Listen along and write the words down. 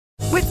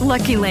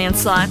Lucky Land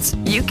Slots,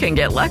 you can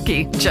get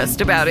lucky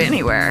just about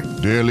anywhere.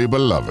 Dearly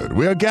beloved,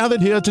 we are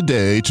gathered here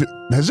today to...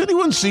 Has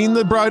anyone seen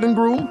the bride and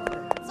groom?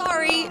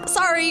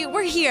 Sorry,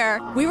 we're here.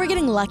 We were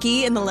getting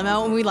lucky in the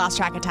limo and we lost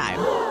track of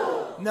time.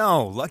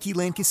 No, Lucky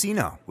Land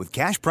Casino, with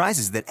cash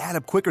prizes that add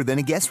up quicker than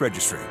a guest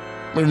registry.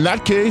 In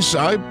that case,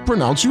 I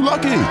pronounce you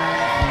lucky.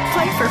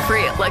 Play for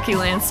free at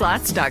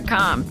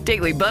LuckyLandSlots.com.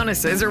 Daily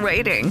bonuses are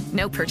waiting.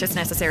 No purchase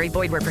necessary.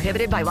 Void where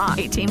prohibited by law.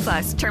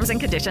 18+. Terms and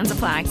conditions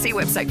apply. See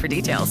website for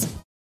details.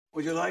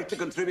 Would you like to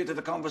contribute to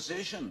the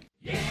conversation?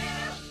 Yeah,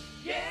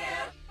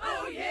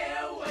 oh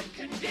yeah, what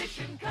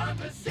condition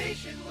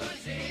conversation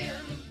was in.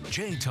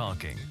 Jay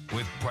Talking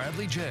with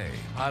Bradley Jay.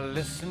 I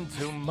listen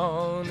to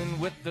Morning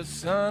with the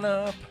Sun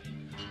Up.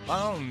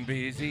 I'm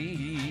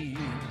busy.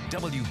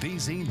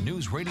 WBZ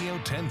News Radio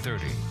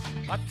 1030.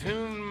 I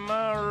tune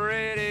my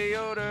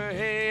radio to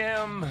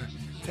AM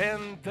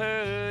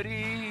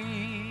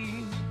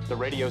 1030. The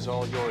radio's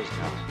all yours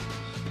now.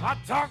 I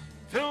talked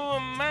to a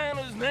man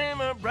whose name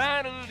is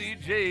Bradley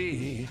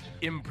J.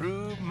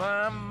 Improved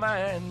my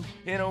mind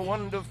in a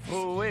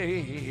wonderful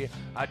way.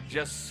 I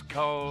just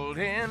called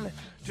in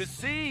to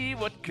see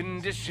what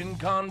condition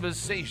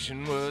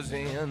conversation was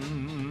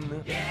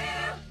in.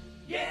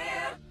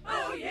 Yeah,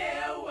 oh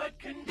yeah, what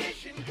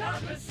condition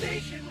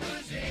conversation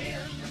was in.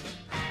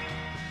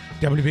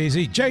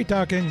 WBZ, Jay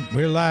Talking.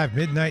 We're live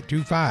midnight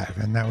to 5,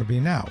 and that would be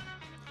now.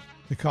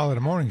 We call it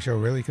a morning show,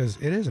 really, because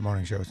it is a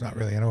morning show. It's not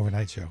really an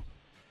overnight show.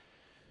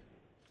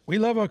 We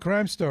love a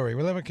crime story.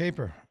 We love a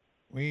caper.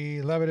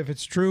 We love it if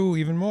it's true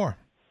even more.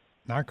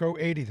 Narco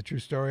 80, the true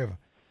story of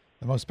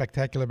the most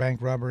spectacular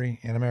bank robbery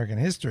in American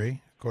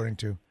history, according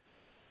to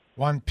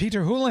one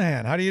Peter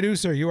Houlihan. How do you do,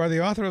 sir? You are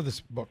the author of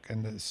this book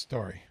and this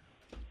story.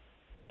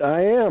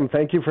 I am.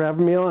 Thank you for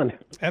having me on.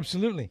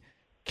 Absolutely.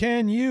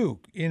 Can you,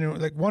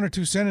 like one or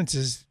two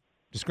sentences,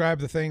 describe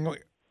the thing,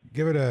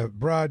 give it a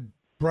broad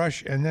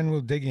brush, and then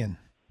we'll dig in?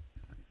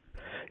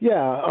 Yeah.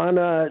 On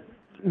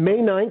May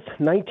 9th,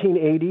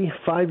 1980,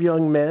 5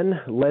 young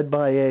men, led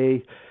by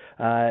a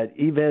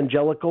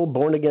evangelical,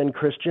 born-again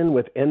Christian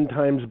with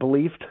end-times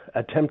belief,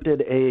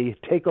 attempted a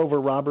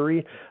takeover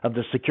robbery of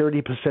the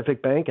Security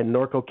Pacific Bank in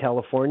Norco,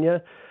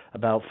 California,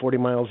 about 40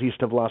 miles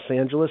east of Los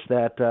Angeles,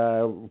 that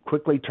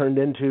quickly turned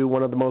into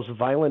one of the most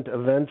violent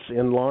events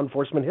in law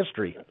enforcement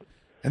history.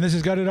 And this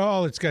has got it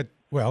all. It's got,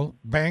 well,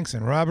 banks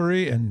and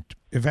robbery and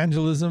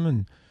evangelism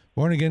and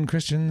born-again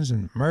Christians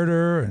and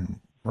murder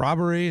and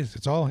robbery.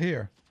 It's all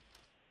here.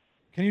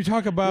 Can you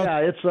talk about...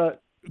 Yeah, it's...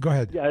 Go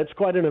ahead. Yeah, it's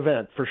quite an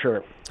event, for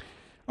sure.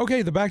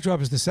 Okay, the backdrop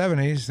is the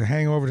 70s, the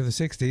hangover to the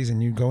 60s,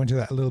 and you go into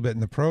that a little bit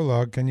in the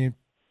prologue. Can you...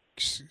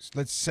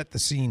 Let's set the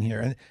scene here.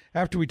 And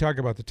after we talk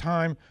about the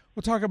time,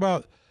 we'll talk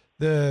about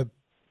the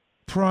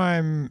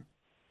prime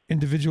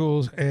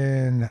individuals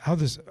and how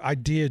this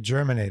idea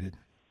germinated.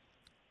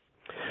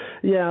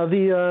 Yeah,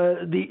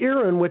 the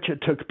era in which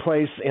it took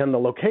place and the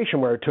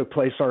location where it took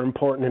place are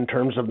important in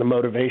terms of the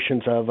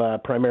motivations of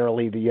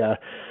primarily the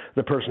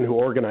person who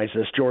organized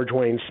this, George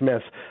Wayne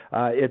Smith.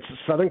 It's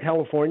Southern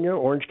California,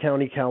 Orange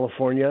County,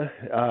 California,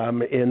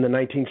 in the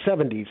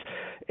 1970s.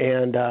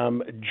 And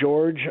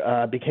George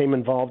became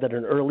involved at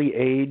an early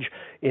age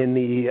in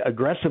the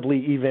aggressively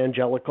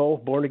evangelical,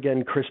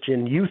 born-again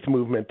Christian youth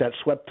movement that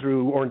swept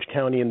through Orange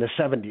County in the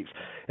 70s.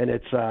 And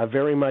it's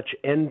very much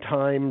end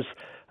times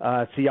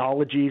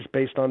theologies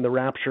based on the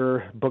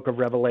rapture, Book of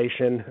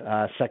Revelation,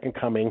 Second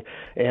Coming,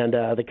 and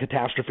the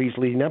catastrophes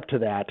leading up to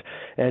that.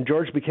 And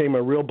George became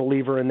a real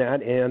believer in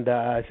that,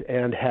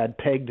 and had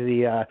pegged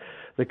the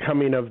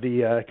coming of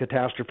the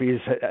catastrophes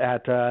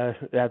at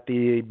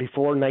the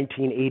before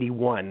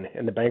 1981,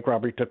 and the bank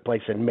robbery took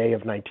place in May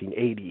of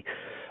 1980.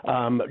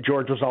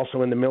 George was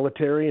also in the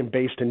military and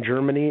based in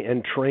Germany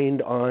and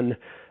trained on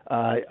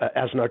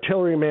as an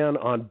artilleryman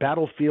on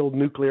battlefield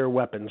nuclear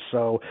weapons.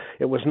 So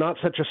it was not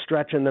such a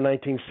stretch in the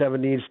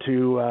 1970s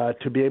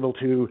to be able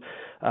to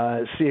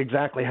see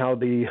exactly how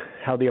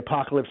the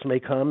apocalypse may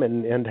come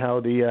and how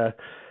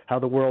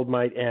the world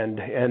might end,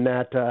 and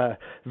that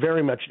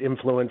very much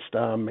influenced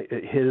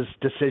his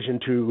decision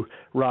to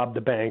rob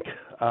the bank.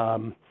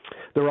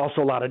 There were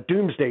also a lot of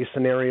doomsday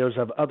scenarios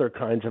of other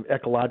kinds of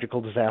ecological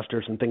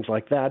disasters and things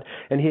like that.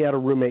 And he had a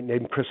roommate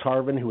named Chris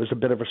Harvin, who was a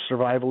bit of a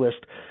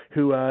survivalist,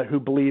 who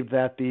believed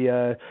that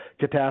the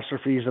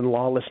catastrophes and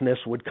lawlessness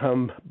would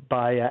come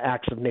by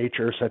acts of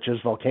nature, such as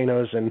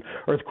volcanoes and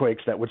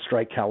earthquakes that would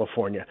strike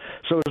California.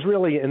 So it was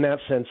really, in that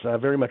sense,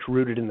 very much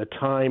rooted in the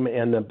time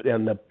and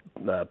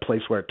the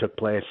place where it took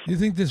place. Do you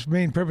think this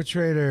main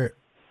perpetrator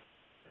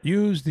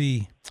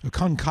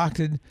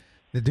concocted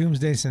the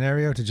doomsday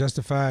scenario to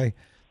justify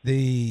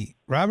the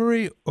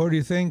robbery, or do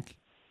you think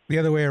the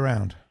other way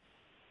around?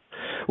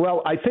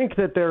 Well, I think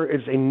that there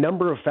is a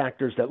number of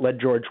factors that led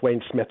George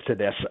Wayne Smith to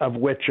this, of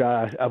which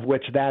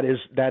that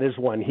is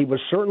one. He was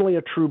certainly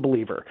a true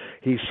believer.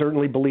 He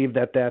certainly believed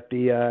that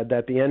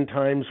the end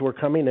times were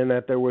coming and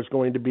that there was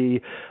going to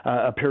be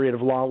a period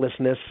of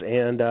lawlessness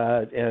and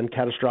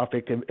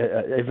catastrophic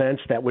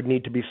events that would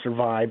need to be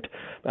survived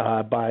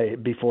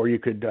before you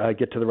could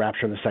get to the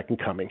rapture and the second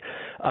coming.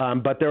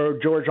 But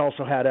George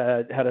also had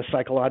a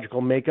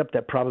psychological makeup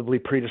that probably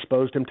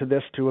predisposed him to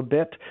this to a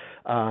bit.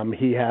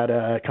 He had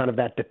kind of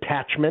that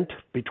detachment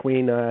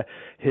between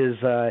his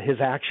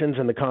actions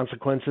and the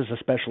consequences,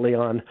 especially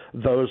on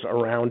those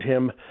around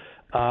him.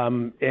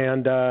 And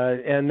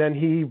then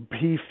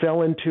he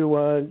fell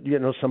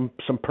into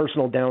some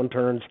personal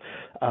downturns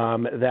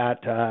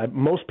that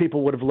most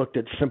people would have looked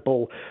at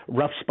simple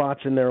rough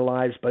spots in their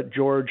lives, but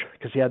George,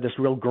 because he had this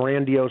real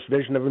grandiose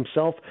vision of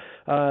himself,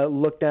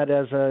 looked at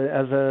as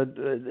a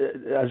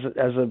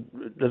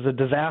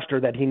disaster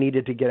that he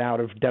needed to get out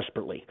of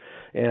desperately,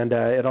 and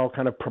it all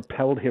kind of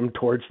propelled him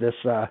towards this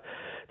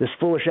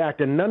foolish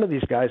act. And none of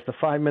these guys, the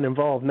 5 men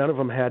involved, none of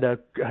them had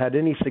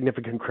any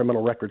significant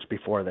criminal records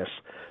before this.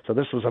 So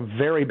this was a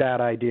very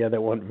bad idea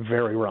that went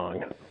very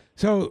wrong.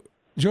 So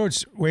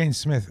George Wayne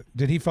Smith,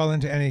 did he fall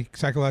into any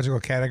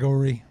psychological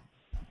category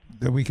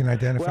that we can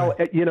identify? Well,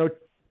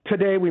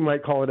 today we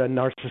might call it a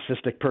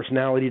narcissistic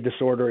personality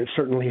disorder. It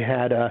certainly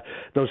had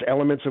those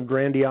elements of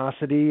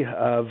grandiosity,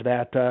 of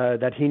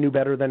that he knew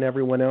better than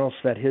everyone else,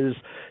 that his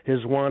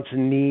wants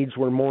and needs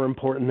were more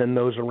important than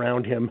those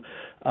around him.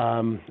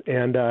 So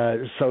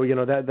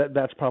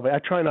that's probably. I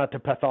try not to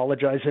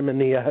pathologize him in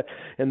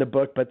the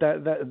book, but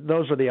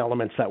those are the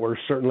elements that were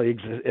certainly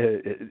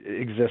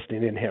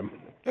existing in him.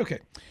 Okay,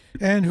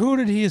 and who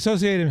did he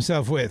associate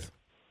himself with?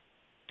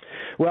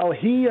 Well,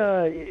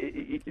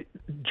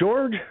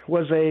 George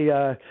was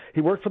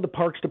he worked for the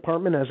Parks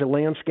Department as a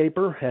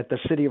landscaper at the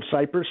city of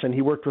Cypress, and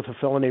he worked with a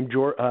fellow named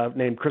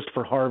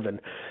Christopher Harvin,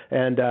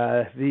 and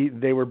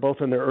they were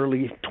both in their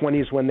early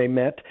 20s when they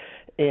met.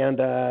 And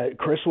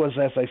Chris was,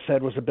 as I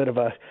said, was a bit of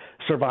a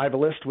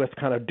survivalist with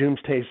kind of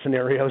doomsday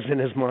scenarios in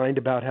his mind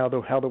about how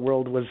the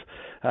world was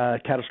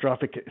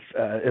catastrophic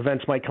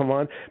events might come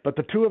on. But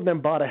the two of them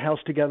bought a house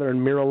together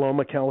in Mira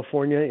Loma,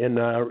 California,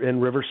 in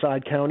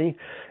Riverside County.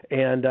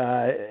 And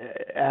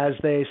as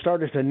they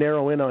started to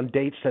narrow in on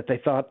dates that they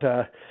thought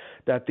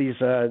that these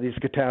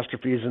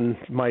catastrophes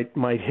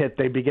might hit,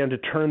 they began to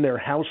turn their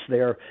house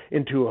there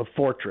into a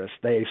fortress.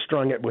 They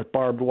strung it with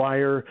barbed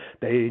wire.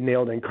 They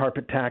nailed in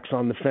carpet tacks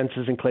on the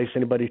fences in case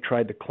anybody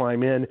tried to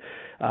climb in.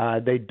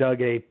 They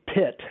dug a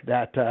pit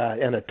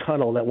and a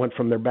tunnel that went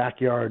from their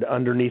backyard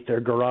underneath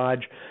their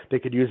garage. They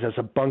could use as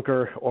a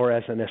bunker or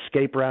as an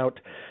escape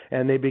route,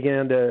 and they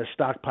began to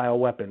stockpile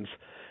weapons.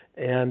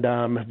 And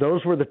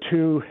those were the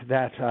two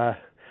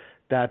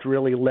that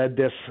really led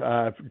this.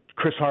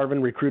 Chris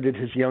Harvin recruited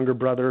his younger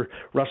brother,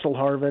 Russell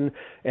Harvin,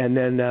 and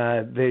then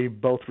they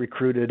both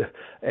recruited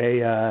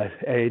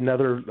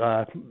another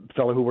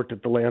fellow who worked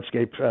at the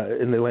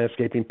in the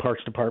landscaping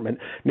parks department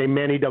named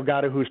Manny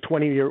Delgado, who's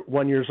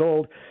 21 years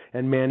old,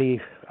 and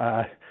Manny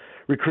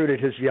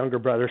recruited his younger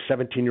brother,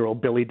 17-year-old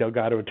Billy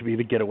Delgado, to be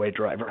the getaway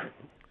driver.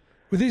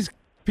 Were these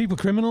people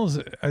criminals,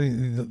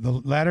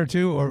 the latter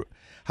two, or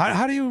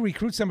how do you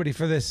recruit somebody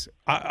for this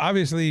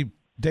obviously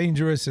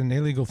dangerous and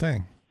illegal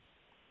thing?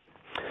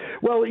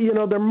 Well,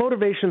 their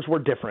motivations were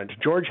different.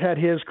 George had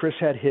his, Chris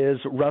had his,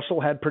 Russell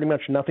had pretty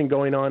much nothing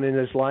going on in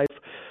his life,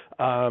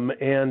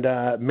 and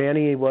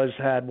Manny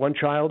had one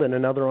child and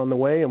another on the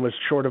way and was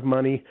short of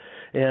money,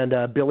 and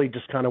Billy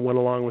just kind of went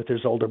along with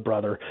his older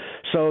brother.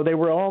 So they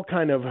were all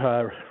kind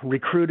of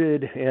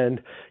recruited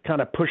and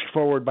kind of pushed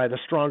forward by the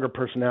stronger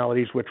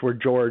personalities, which were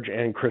George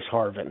and Chris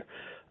Harvin.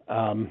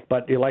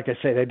 But like I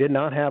say, they did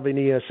not have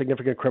any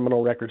significant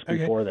criminal records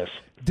before this.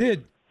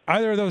 Did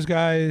either of those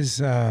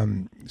guys,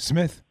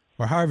 Smith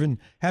or Harvin,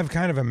 have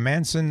kind of a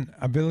Manson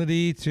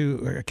ability, a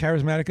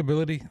charismatic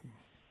ability?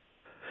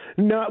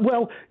 No,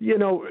 well,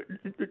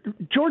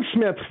 George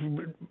Smith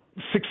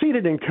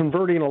succeeded in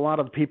converting a lot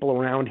of the people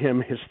around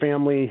him, his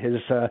family,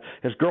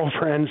 his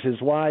girlfriends, his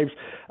wives,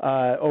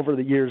 over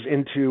the years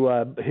into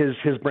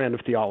his brand of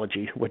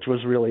theology, which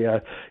was really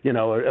a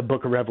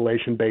Book of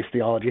Revelation based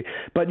theology.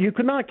 But you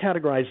could not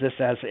categorize this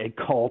as a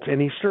cult, and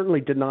he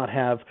certainly did not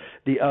have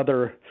the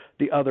others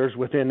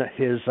within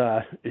his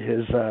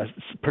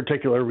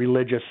particular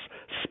religious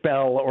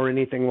spell or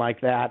anything like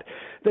that.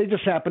 They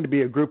just happened to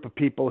be a group of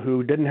people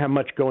who didn't have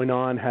much going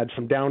on, had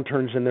some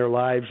downturns in their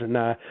lives,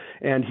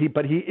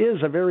 but he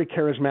is a very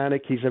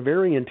charismatic, he's a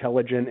very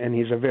intelligent, and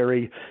he's a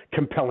very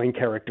compelling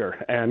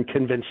character and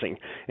convincing.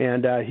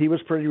 And he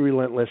was pretty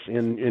relentless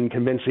in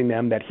convincing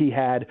them that he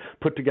had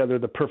put together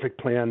the perfect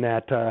plan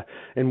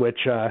in which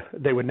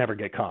they would never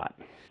get caught.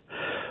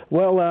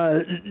 Well,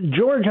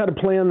 George had a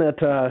plan that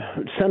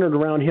centered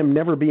around him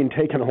never being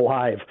taken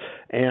alive.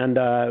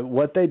 And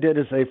what they did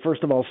is they,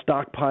 first of all,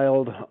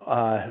 stockpiled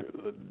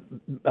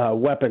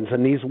weapons,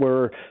 and these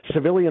were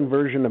civilian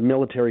version of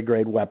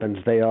military-grade weapons.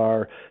 They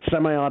are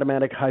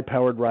semi-automatic,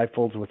 high-powered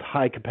rifles with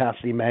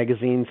high-capacity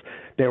magazines.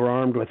 They were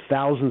armed with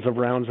thousands of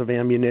rounds of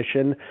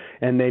ammunition,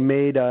 and they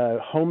made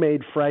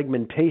homemade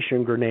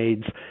fragmentation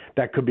grenades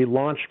that could be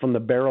launched from the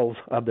barrels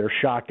of their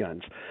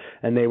shotguns.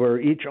 And they were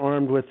each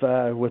armed with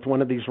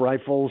one of these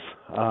rifles,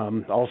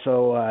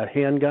 also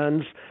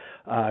handguns.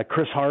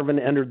 Chris Harvin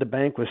entered the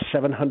bank with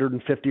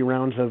 750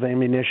 rounds of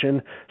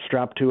ammunition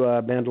strapped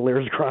to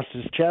bandoliers across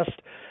his chest.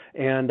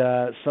 And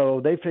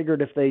so they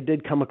figured if they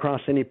did come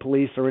across any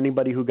police or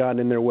anybody who got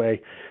in their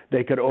way,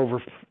 they could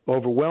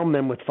overwhelm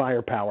them with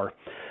firepower.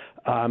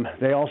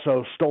 They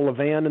also stole a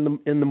van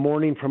in the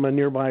morning from a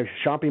nearby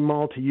shopping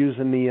mall to use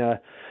in the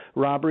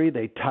robbery.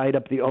 They tied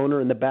up the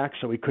owner in the back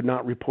so he could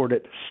not report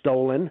it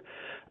stolen.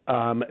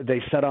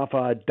 They set off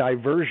a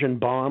diversion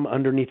bomb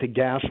underneath a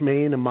gas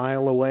main a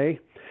mile away.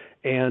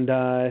 And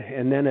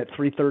then at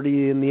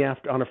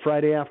 3:30 on a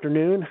Friday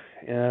afternoon,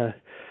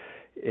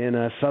 in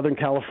a Southern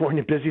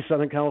California, busy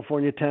Southern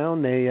California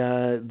town,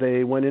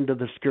 they went into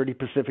the Security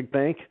Pacific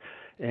Bank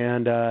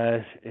and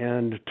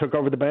took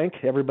over the bank.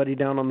 Everybody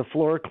down on the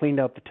floor, cleaned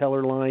out the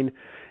teller line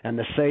and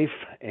the safe,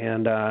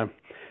 and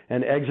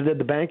exited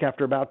the bank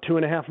after about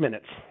 2.5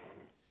 minutes.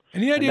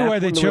 Any idea why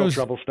they chose?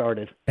 Trouble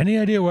started. Any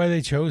idea why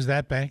they chose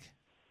that bank?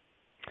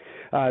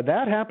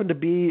 That happened to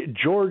be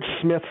George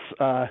Smith's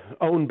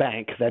own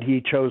bank that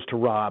he chose to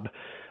rob.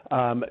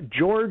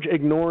 George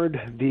ignored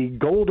the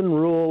golden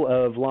rule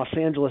of Los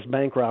Angeles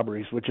bank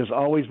robberies, which is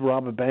always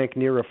rob a bank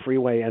near a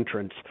freeway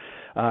entrance.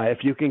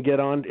 If you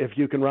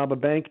can rob a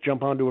bank,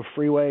 jump onto a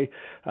freeway.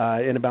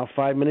 In about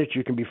 5 minutes,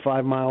 you can be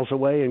 5 miles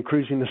away and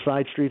cruising the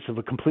side streets of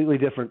a completely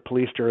different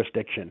police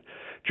jurisdiction.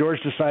 George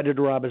decided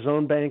to rob his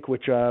own bank,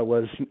 which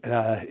was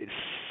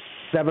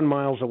 7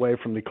 miles away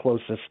from the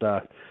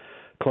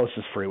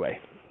closest freeway.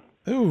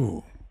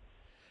 Ooh.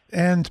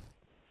 And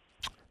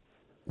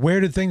where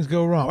did things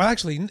go wrong? Well,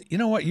 actually, you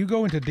know what? You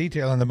go into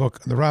detail in the book,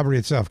 the robbery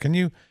itself. Can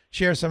you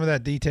share some of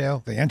that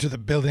detail? They enter the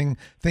building,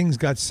 things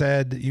got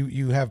said,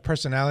 you have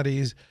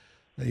personalities,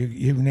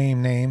 you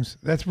name names.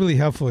 That's really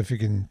helpful if you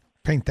can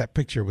paint that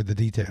picture with the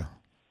detail.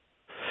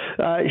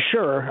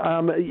 Sure.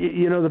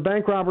 The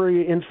bank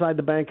robbery inside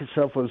the bank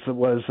itself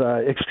was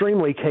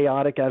extremely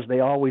chaotic, as they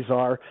always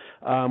are,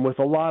 with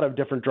a lot of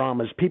different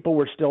dramas. People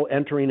were still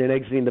entering and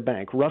exiting the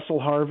bank. Russell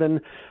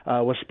Harvin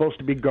was supposed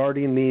to be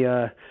guarding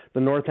the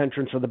north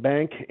entrance of the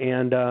bank,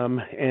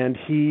 and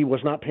he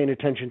was not paying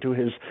attention to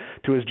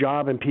his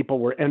job, and people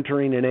were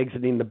entering and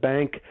exiting the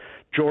bank.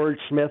 George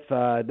Smith,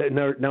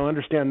 now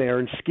understand they are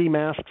in ski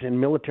masks and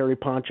military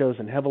ponchos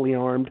and heavily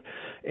armed,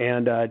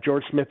 and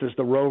George Smith is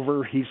the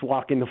rover. He's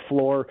walking the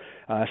floor,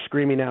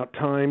 screaming out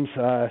times,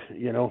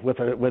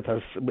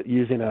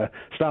 using a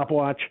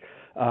stopwatch.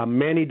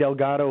 Manny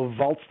Delgado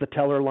vaults the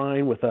teller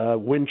line with a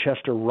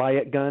Winchester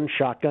riot gun,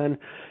 shotgun,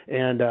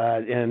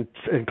 and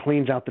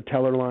cleans out the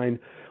teller line,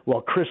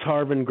 while Chris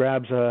Harvin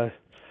grabs a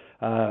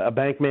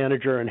bank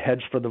manager and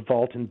heads for the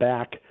vault and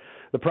back.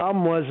 The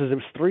problem was it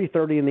was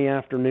 3:30 in the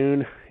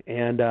afternoon,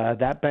 and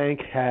that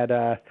bank had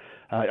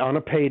on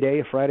a payday,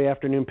 a Friday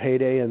afternoon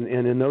payday, and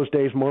in those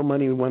days more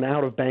money went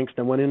out of banks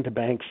than went into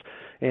banks,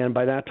 and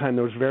by that time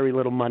there was very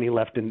little money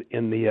left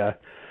in the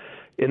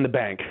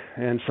bank,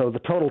 and so the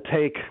total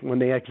take when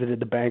they exited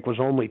the bank was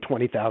only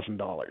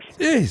 $20,000.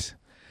 Jeez.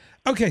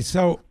 Okay,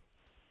 so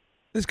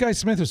this guy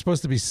Smith was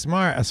supposed to be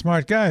a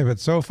smart guy, but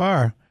so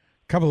far, a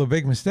couple of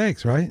big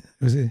mistakes, right?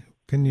 How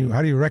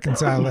do you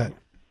reconcile that?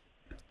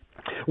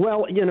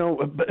 Well,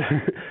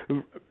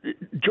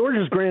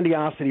 George's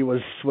grandiosity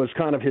was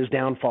kind of his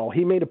downfall.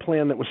 He made a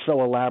plan that was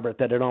so elaborate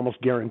that it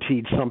almost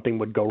guaranteed something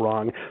would go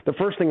wrong. The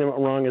first thing that went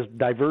wrong is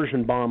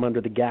diversion bomb under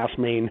the gas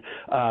main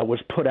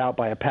was put out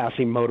by a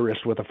passing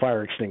motorist with a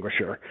fire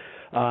extinguisher.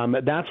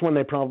 That's when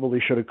they probably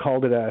should have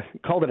called it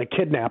a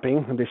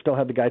kidnapping. They still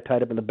had the guy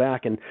tied up in the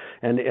back and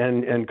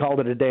called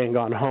it a day and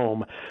gone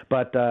home.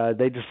 But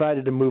they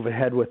decided to move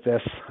ahead with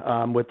this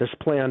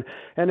plan.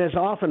 And as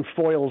often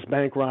foils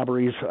bank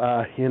robberies,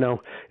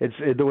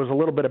 there was a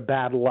little bit of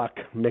bad luck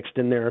mixed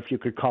in there, if you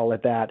could call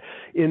it that.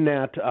 In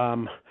that,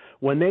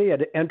 when they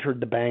had entered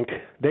the bank,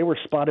 they were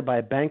spotted by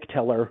a bank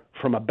teller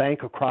from a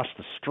bank across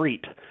the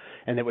street.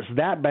 And it was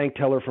that bank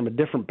teller from a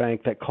different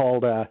bank that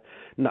called the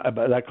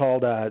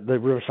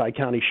Riverside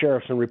County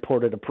Sheriffs and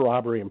reported a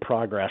robbery in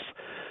progress.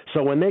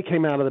 So when they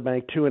came out of the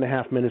bank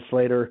 2.5 minutes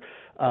later,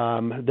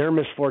 their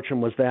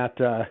misfortune was that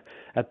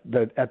at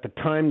the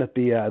time that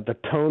the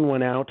tone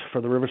went out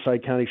for the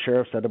Riverside County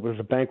Sheriffs that it was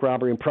a bank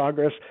robbery in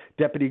progress,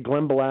 Deputy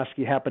Glenn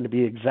Belaski happened to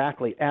be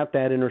exactly at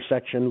that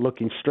intersection,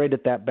 looking straight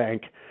at that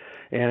bank,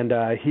 and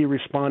he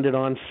responded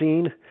on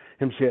scene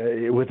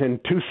within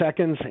 2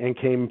 seconds and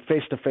came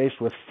face to face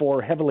with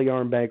 4 heavily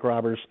armed bank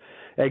robbers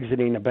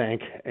exiting a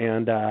bank,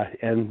 and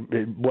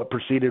what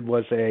proceeded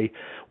was a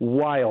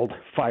wild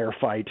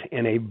firefight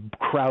in a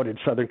crowded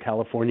Southern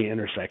California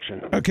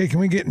intersection. Okay, can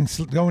we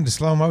go into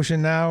slow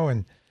motion now?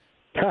 And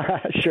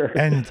sure.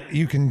 And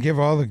you can give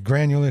all the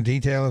granular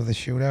detail of the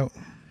shootout?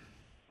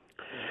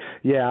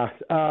 Yeah.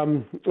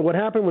 What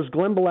happened was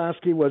Glenn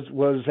Belaski was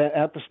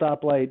at the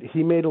stoplight.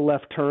 He made a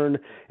left turn,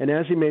 and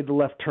as he made the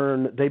left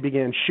turn, they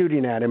began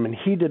shooting at him, and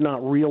he did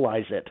not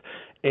realize it.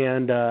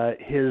 And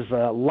his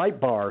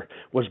light bar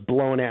was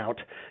blown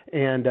out.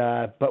 And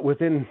but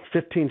within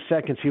 15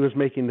 seconds, he was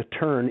making the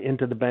turn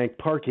into the bank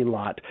parking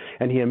lot,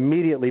 and he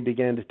immediately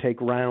began to take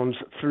rounds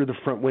through the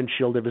front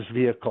windshield of his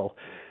vehicle.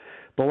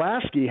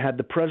 Belaski had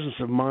the presence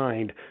of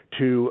mind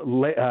to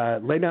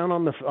lay down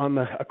on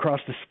the across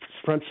the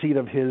front seat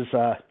of his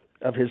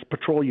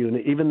patrol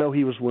unit, even though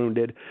he was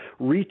wounded,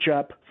 reach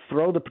up,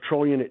 throw the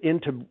patrol unit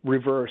into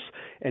reverse,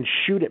 and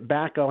shoot it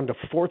back onto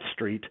 4th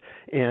Street,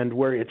 and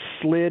where it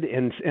slid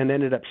and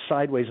ended up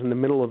sideways in the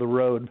middle of the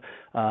road,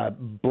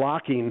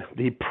 blocking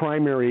the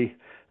primary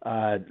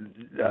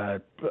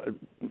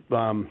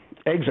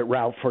exit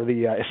route for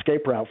the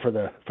escape route for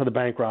the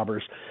bank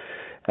robbers.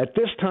 At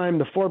this time,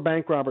 the 4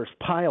 bank robbers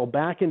pile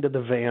back into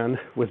the van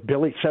with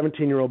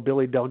 17-year-old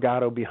Billy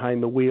Delgado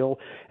behind the wheel,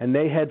 and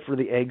they head for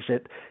the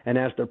exit. And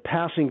as they're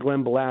passing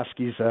Glenn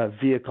Belaski's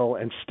vehicle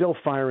and still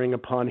firing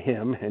upon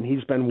him, and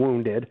he's been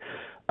wounded,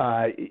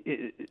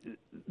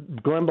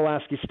 Glenn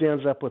Belaski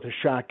stands up with a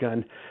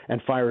shotgun and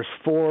fires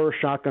 4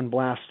 shotgun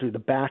blasts through the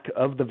back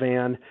of the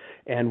van,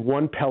 and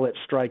 1 pellet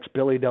strikes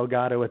Billy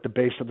Delgado at the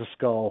base of the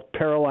skull,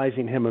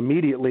 paralyzing him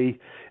immediately,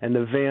 and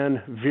the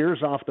van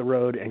veers off the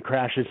road and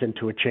crashes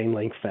into a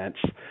chain-link fence.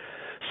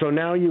 So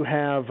now you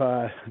have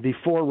the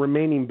 4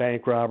 remaining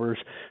bank robbers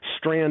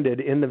stranded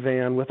in the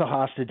van with a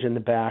hostage in the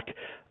back.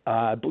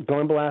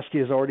 Glenn Belaski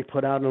has already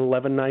put out an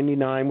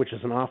 1199, which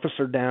is an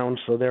officer down,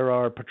 so there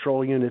are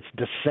patrol units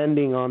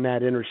descending on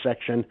that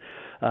intersection,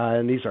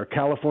 and these are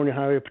California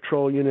Highway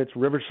Patrol units,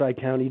 Riverside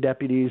County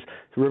deputies,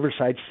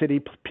 Riverside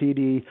City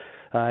PD.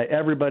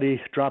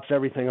 Everybody drops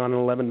everything on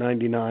an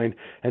 1199,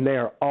 and they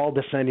are all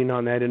descending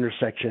on that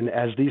intersection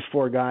as these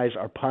 4 guys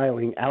are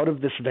piling out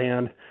of this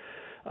van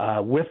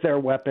with their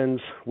weapons,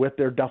 with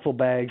their duffel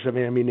bags of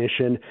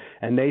ammunition,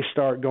 and they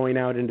start going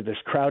out into this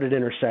crowded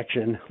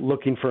intersection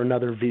looking for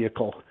another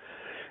vehicle.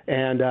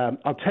 And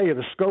I'll tell you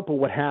the scope of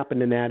what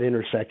happened in that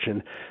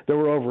intersection. There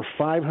were over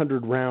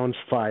 500 rounds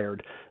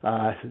fired.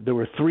 There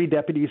were 3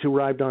 deputies who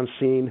arrived on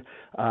scene.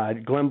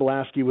 Glenn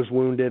Belaski was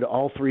wounded.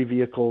 All 3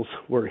 vehicles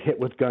were hit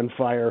with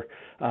gunfire.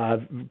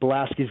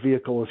 Belaski's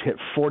vehicle was hit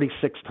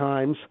 46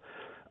 times.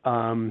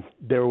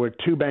 There were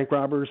 2 bank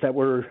robbers that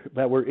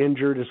were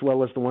injured, as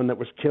well as the one that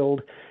was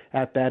killed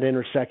at that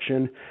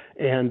intersection.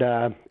 And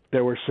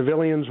there were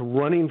civilians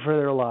running for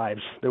their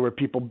lives. There were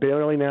people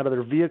bailing out of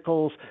their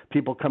vehicles,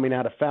 people coming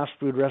out of fast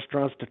food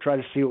restaurants to try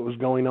to see what was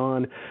going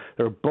on.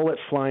 There were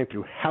bullets flying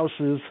through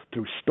houses,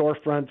 through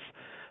storefronts,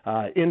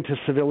 into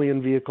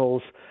civilian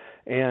vehicles.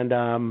 And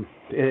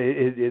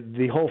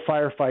the whole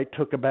firefight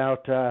took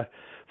about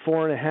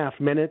 4.5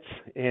 minutes,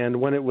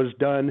 and when it was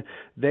done,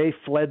 they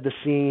fled the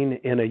scene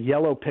in a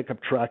yellow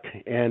pickup truck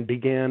and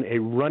began a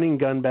running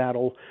gun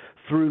battle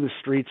through the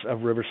streets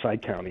of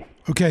Riverside County.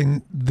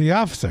 Okay, the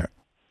officer,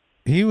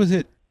 he was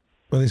hit,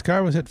 well, his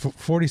car was hit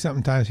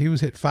 40-something times. He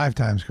was hit 5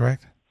 times,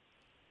 correct?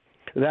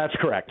 That's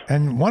correct.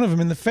 And one of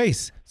them in the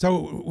face.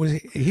 So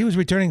he was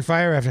returning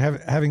fire after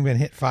having been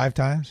hit 5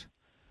 times?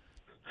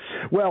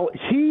 Well,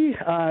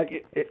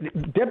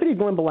 Deputy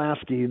Glenn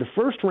Belaski, the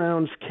first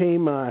rounds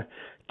came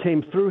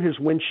through his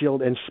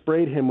windshield and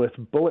sprayed him with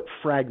bullet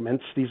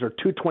fragments. These are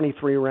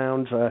 223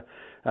 rounds.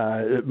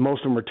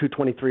 Most of them are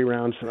 223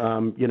 rounds,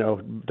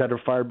 that are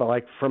fired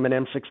from an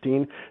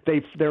M16.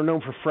 They're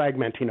known for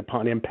fragmenting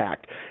upon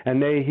impact.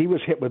 And he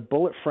was hit with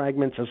bullet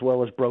fragments as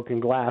well as broken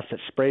glass that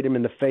sprayed him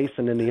in the face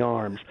and in the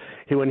arms.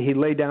 When he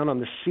lay down on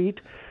the seat,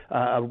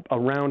 a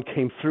round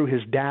came through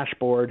his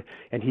dashboard,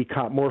 and he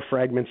caught more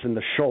fragments in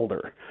the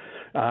shoulder.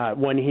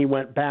 When he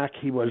went back,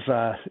 he was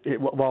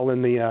while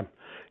in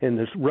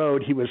this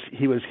road, he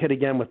was hit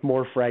again with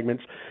more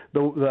fragments.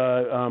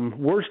 The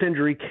worst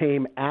injury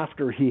came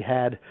after he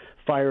had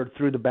fired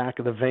through the back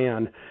of the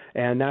van,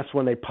 and that's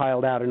when they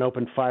piled out and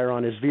opened fire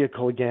on his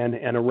vehicle again,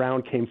 and a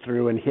round came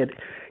through and hit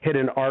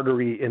an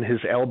artery in his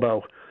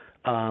elbow,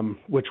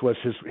 which was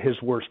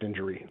his worst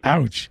injury.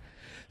 Ouch.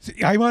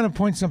 See, I want to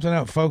point something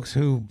out, folks,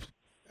 who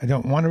I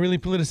don't want to really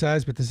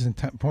politicize, but this is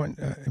important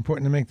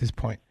to make this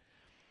point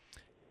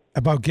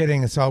about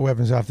getting assault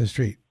weapons off the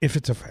street. If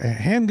it's a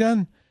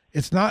handgun,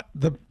 it's not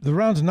the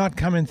round's not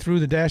coming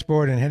through the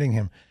dashboard and hitting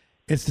him.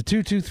 It's the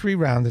 223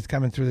 round that's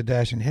coming through the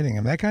dash and hitting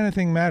him. That kind of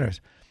thing matters.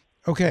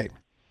 Okay.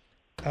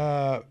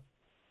 Well,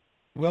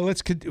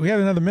 we have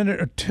another minute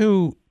or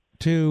two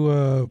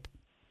to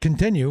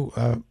continue.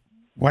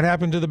 What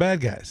happened to the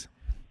bad guys?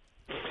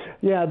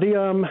 Yeah, this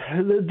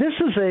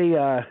is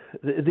the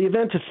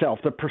event itself,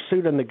 the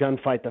pursuit and the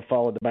gunfight that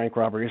followed the bank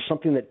robbery, is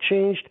something that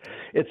changed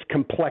its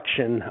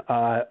complexion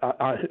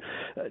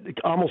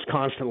almost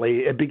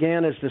constantly. It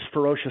began as this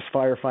ferocious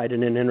firefight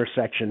in an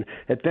intersection.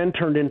 It then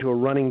turned into a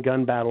running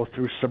gun battle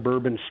through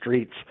suburban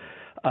streets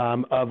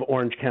of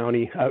Orange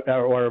County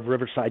or of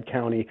Riverside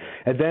County,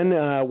 and then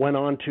went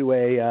on to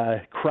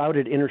a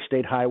crowded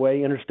interstate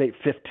highway, Interstate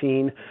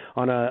 15,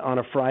 on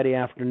a Friday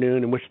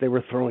afternoon, in which they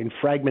were throwing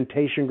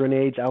fragmentation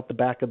grenades out the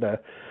back of the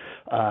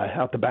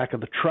out the back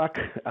of the truck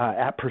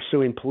at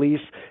pursuing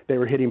police. They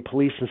were hitting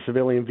police and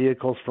civilian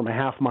vehicles from a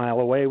half mile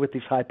away with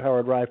these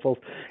high-powered rifles,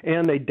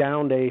 and they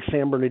downed a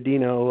San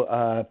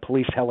Bernardino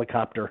police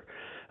helicopter,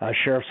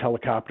 sheriff's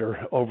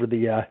helicopter, over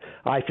the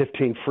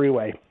I-15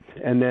 freeway.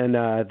 And then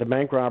the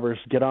bank robbers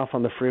get off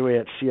on the freeway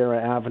at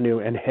Sierra Avenue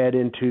and head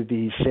into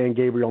the San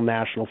Gabriel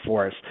National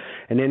Forest.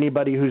 And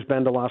anybody who's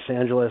been to Los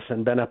Angeles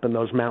and been up in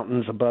those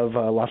mountains above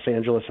Los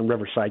Angeles and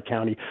Riverside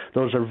County,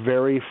 those are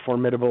very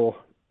formidable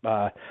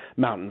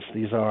mountains.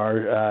 These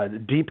are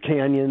deep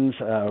canyons,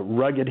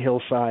 rugged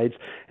hillsides,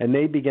 and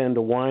they began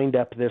to wind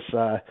up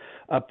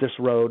this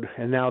road.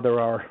 And now there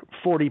are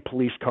 40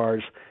 police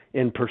cars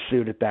in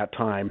pursuit at that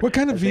time. What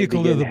kind of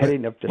vehicle do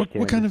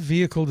what kind of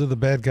vehicle do the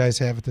bad guys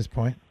have at this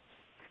point?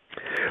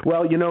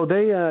 Well, you know,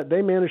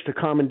 they managed to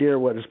commandeer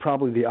what is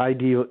probably the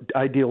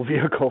ideal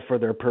vehicle for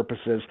their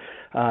purposes.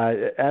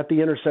 At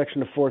the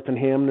intersection of 4th and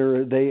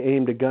Hamner, they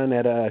aimed a gun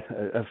at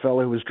a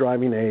fellow who was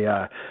driving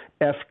a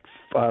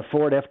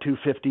Ford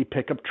F-250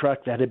 pickup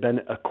truck that had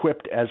been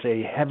equipped as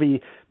a heavy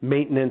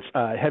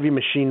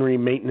machinery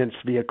maintenance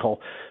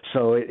vehicle.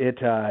 So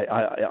it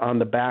on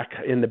the back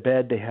in the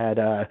bed they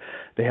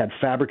had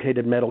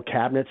fabricated metal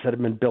cabinets that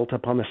had been built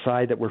up on the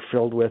side that were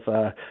filled with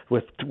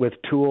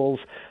tools.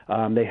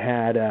 They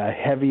had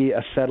heavy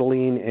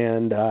acetylene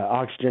and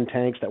oxygen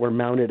tanks that were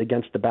mounted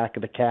against the back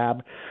of the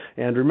cab.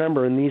 And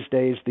remember, in these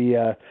days,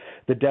 the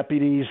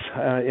deputies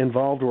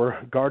involved were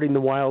guarding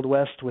the Wild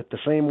West with the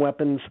same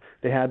weapons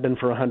they had been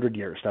for 100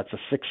 years. That's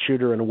a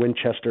 6-shooter and a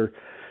Winchester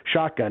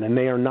shotgun, and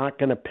they are not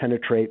going to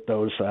penetrate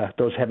those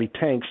heavy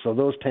tanks. So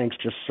those tanks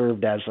just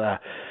served as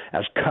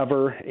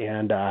cover,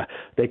 and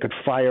they could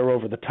fire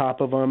over the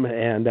top of them,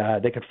 and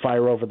they could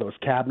fire over those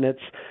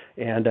cabinets.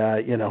 And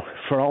you know,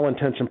 for all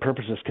intents and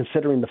purposes,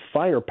 considering the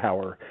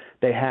firepower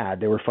they had,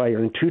 they were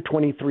firing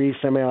 223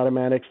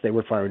 semi-automatics. They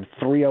were firing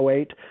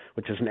 308,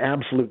 which is an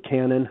absolute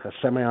cannon, a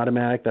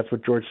semi-automatic. That's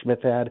what George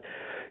Smith had.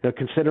 You know,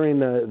 considering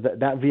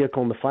that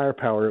vehicle and the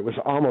firepower, it was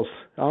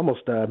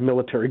almost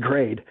military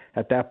grade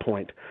at that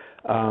point.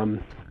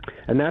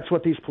 And that's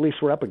what these police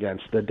were up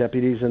against, the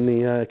deputies in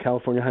the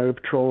California Highway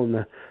Patrol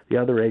and the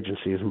other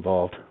agencies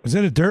involved. Is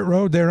it a dirt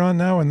road they're on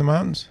now in the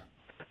mountains?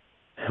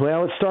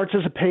 Well, it starts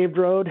as a paved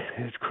road.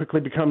 It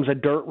quickly becomes a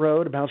dirt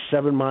road about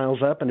 7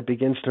 miles up, and it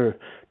begins to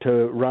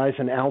rise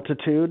in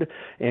altitude.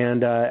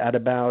 And at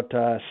about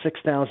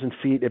 6,000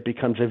 feet, it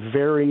becomes a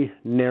very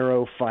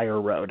narrow fire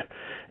road.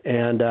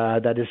 And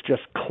that is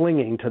just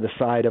clinging to the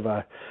side of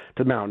the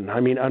mountain. I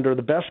mean, under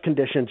the best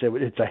conditions,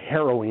 it's a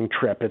harrowing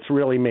trip. It's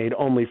really made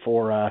only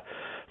for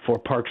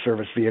Park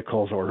Service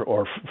vehicles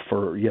or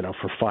for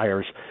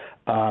fires.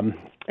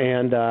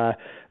 And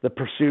the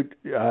pursuit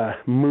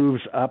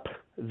moves up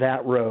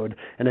that road,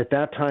 and at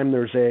that time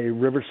there's a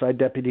Riverside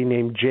deputy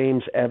named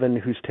James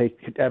Evans who's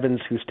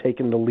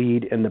taken the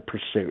lead in the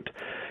pursuit.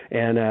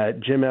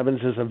 And Jim Evans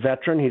is a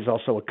veteran. He's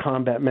also a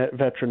combat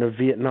veteran of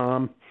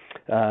Vietnam,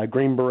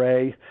 Green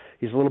Beret.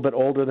 He's a little bit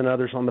older than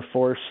others on the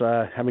force,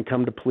 having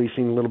come to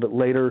policing a little bit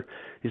later.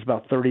 He's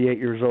about 38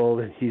 years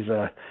old. He's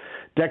a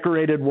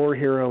decorated war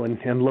hero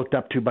and looked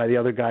up to by the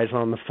other guys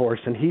on the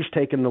force, and he's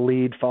taken the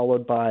lead,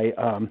 followed by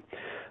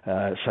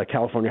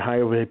California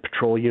Highway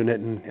Patrol unit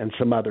and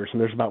some others.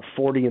 And there's about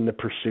 40 in the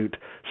pursuit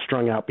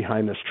strung out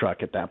behind this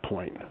truck at that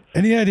point.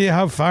 Any idea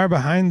how far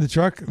behind the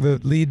truck the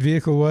lead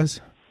vehicle was,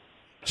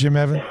 Jim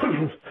Evans?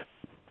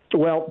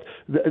 Well,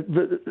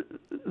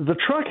 the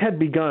truck had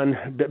begun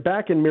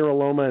back in Mira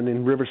Loma and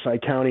in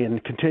Riverside County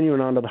and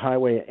continuing onto the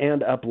highway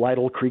and up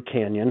Lytle Creek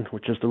Canyon,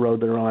 which is the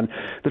road they're on.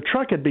 The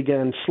truck had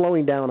begun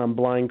slowing down on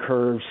blind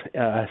curves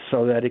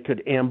so that it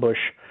could ambush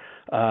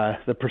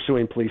the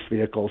pursuing police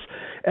vehicles.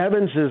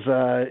 Evans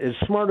is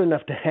smart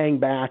enough to hang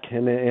back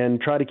and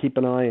try to keep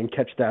an eye and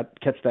catch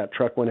that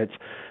truck when it's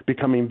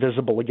becoming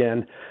visible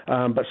again.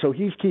 But so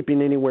he's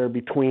keeping anywhere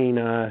between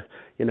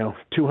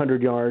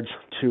 200 yards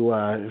to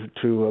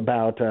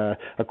about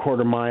a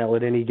quarter mile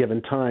at any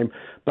given time.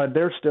 But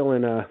they're still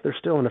in a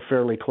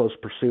fairly close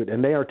pursuit,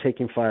 and they are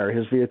taking fire.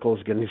 His vehicle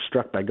is getting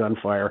struck by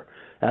gunfire,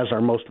 as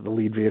are most of the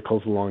lead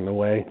vehicles along the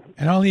way.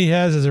 And all he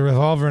has is a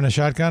revolver and a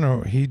shotgun,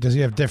 or does he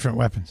have different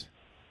weapons?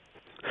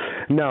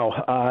 No,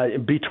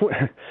 between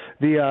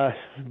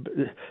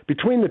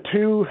the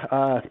two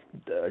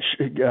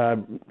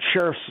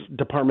sheriff's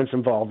departments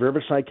involved,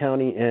 Riverside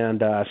County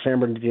and San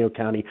Bernardino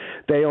County,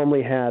 they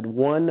only had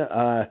one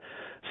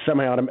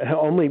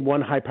only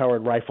one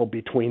high-powered rifle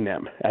between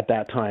them at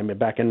that time,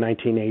 back in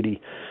 1980.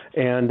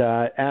 And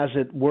as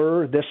it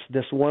were,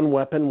 this one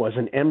weapon was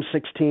an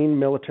M16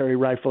 military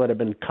rifle that had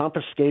been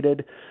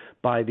confiscated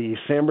by the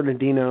San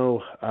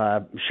Bernardino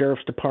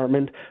Sheriff's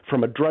Department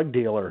from a drug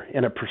dealer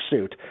in a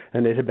pursuit,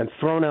 and it had been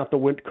thrown out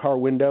the car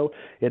window.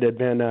 It had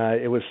been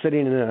it was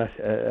sitting in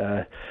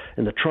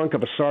the trunk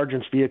of a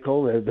sergeant's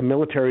vehicle. The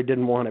military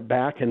didn't want it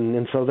back,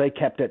 and so they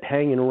kept it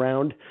hanging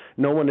around.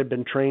 No one had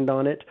been trained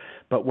on it,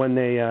 But when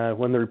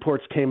the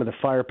reports came of the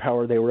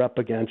firepower they were up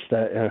against,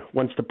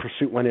 once the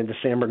pursuit went into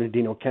San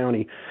Bernardino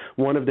County,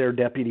 one of their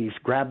deputies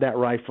grabbed that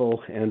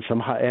rifle and some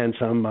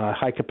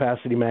high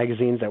capacity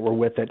magazines that were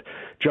with it,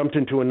 jumped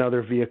into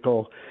another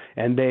vehicle,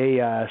 and they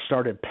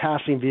started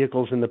passing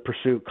vehicles in the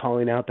pursuit,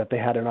 calling out that they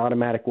had an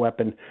automatic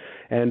weapon.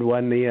 And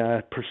when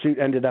the pursuit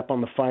ended up on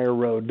the fire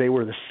road, they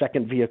were the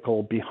second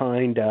vehicle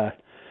behind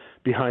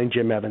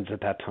Jim Evans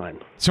at that time.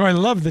 So I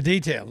love the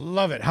detail.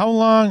 Love it. How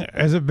long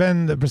has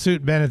the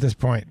pursuit been at this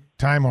point,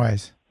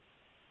 time-wise?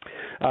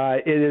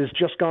 It has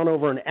just gone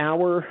over an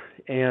hour,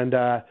 and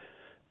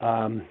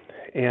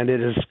it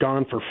has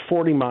gone for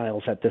 40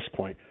 miles at this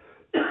point.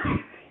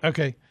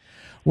 Okay.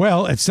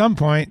 Well, at some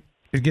point,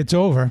 it gets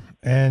over,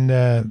 and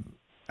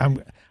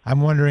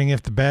I'm wondering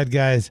if the bad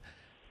guys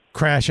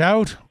crash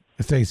out,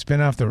 if they spin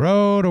off the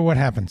road, or what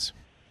happens?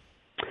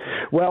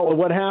 Well,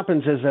 what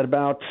happens is at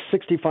about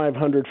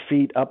 6,500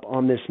 feet up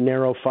on this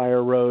narrow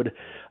fire road,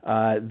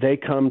 they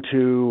come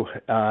to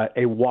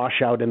a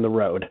washout in the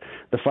road.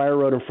 The fire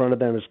road in front of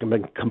them has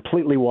been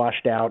completely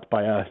washed out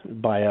by a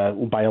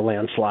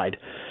landslide,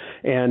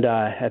 and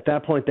at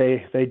that point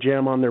they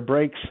jam on their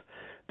brakes,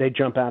 they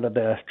jump out of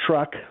the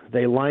truck,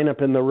 they line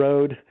up in the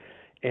road,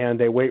 and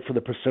they wait for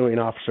the pursuing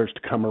officers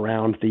to come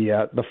around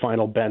the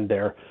final bend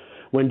there.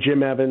 When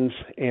Jim Evans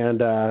and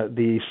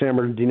the San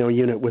Bernardino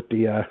unit with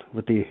the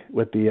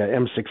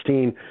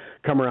M16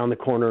 come around the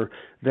corner,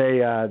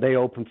 they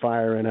open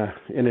fire in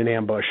an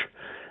ambush,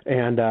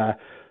 and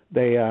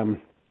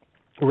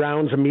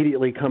rounds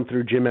immediately come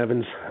through Jim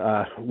Evans'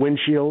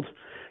 windshield.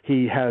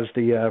 He has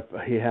the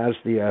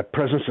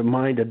presence of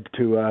mind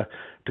to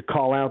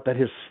call out that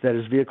his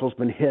vehicle's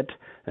been hit,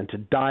 and to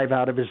dive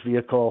out of his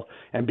vehicle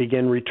and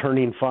begin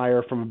returning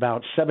fire from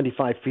about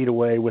 75 feet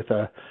away with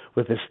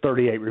his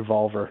 .38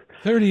 revolver.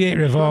 38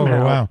 revolver,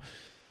 somehow, wow.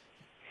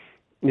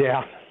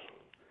 Yeah.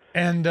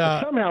 And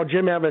somehow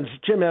Jim Evans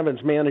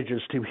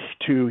manages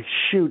to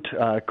shoot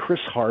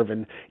Chris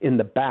Harvin in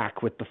the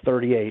back with the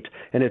 .38,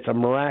 and it's a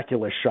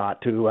miraculous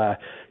shot to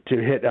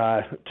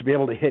be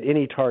able to hit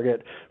any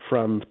target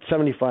from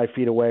 75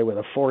 feet away with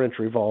a 4-inch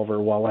revolver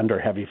while under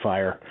heavy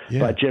fire. Yeah.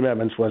 But Jim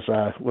Evans was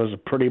a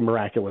pretty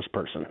miraculous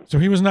person. So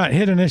he was not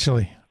hit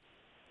initially.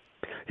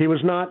 He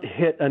was not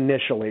hit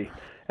initially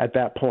at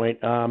that point.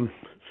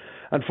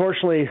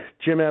 Unfortunately,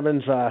 Jim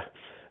Evans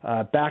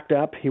backed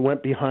up. He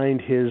went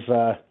behind his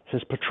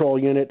patrol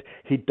unit.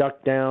 He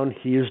ducked down.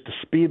 He used a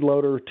speed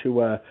loader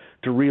to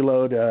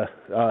reload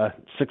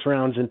 6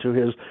 rounds into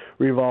his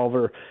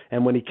revolver.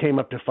 And when he came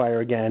up to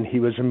fire again, he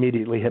was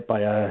immediately hit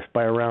by a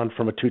round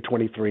from a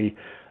 .223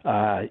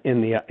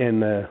 in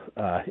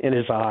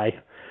his eye,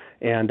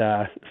 and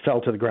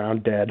fell to the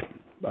ground dead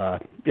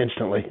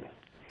instantly.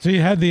 So you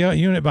had the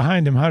unit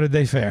behind him. How did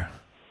they fare?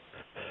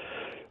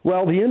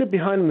 Well, the unit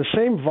behind him, the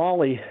same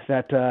volley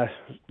that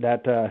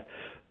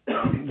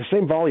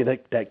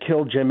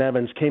killed Jim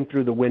Evans came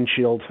through the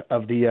windshield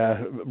of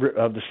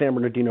the San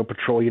Bernardino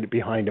patrol unit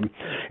behind him,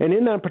 and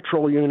in that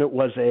patrol unit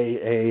was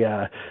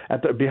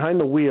behind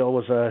the wheel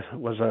was a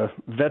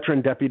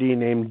veteran deputy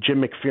named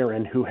Jim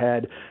McPherson, who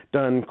had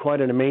done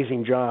quite an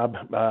amazing job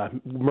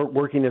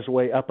working his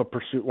way up a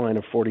pursuit line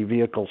of 40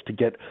 vehicles to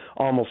get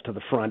almost to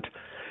the front.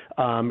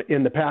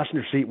 In the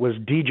passenger seat was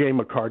DJ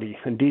McCarty,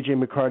 and DJ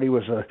McCarty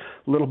was a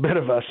little bit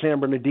of a San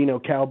Bernardino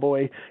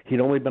cowboy. He'd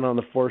only been on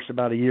the force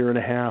about a year and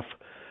a half,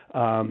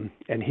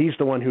 and he's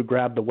the one who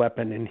grabbed the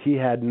weapon, and he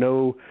had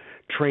no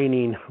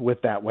training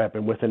with that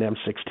weapon, with an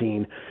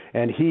M16,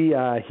 and he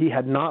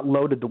had not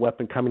loaded the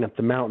weapon coming up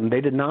the mountain. They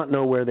did not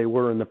know where they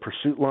were in the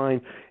pursuit line,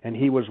 and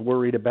he was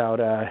worried about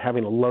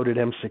having a loaded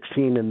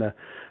M16 in the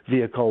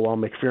vehicle while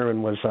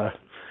McPherson was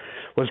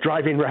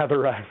driving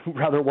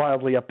rather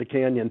wildly up the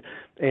canyon,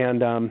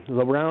 and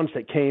the rounds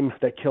that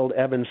killed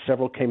Evans,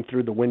 several came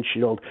through the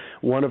windshield.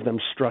 One of them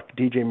struck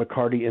DJ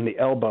McCarty in the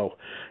elbow,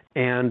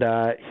 and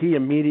he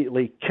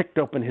immediately kicked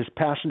open his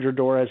passenger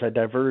door as a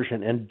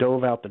diversion and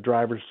dove out the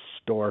driver's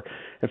door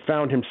and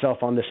found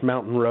himself on this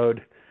mountain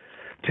road,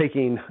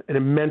 taking an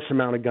immense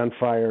amount of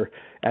gunfire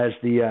as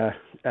the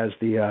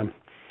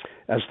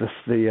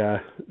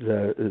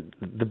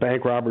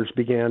bank robbers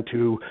began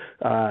to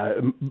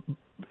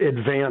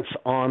advance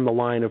on the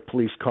line of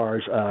police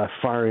cars,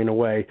 firing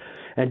away.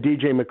 And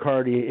DJ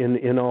McCarty,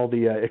 in all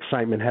the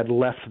excitement, had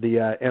left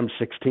the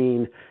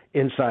M16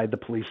 inside the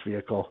police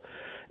vehicle,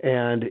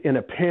 and in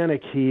a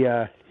panic, he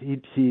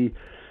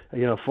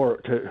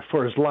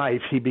for his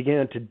life, he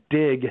began to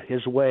dig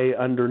his way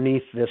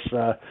underneath this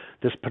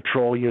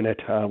patrol unit,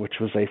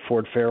 which was a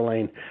Ford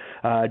Fairlane,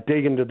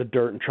 dig into the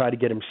dirt and try to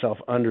get himself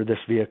under this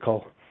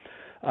vehicle.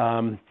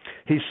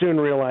 He soon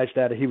realized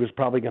that he was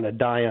probably going to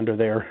die under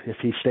there if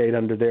he stayed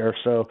under there.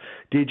 So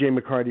DJ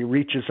McCarty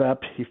reaches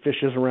up, he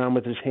fishes around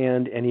with his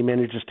hand, and he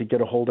manages to get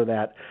a hold of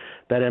that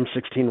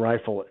M16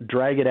 rifle,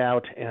 drag it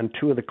out, and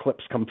 2 of the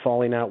clips come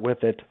falling out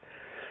with it.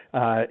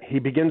 He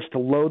begins to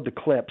load the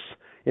clips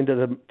into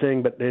the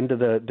thing, but into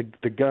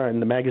the gun,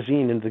 the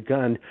magazine into the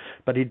gun,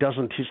 but he's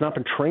not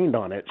been trained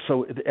on it.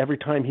 So every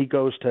time he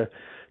goes to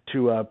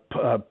to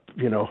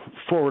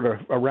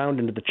forward around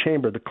into the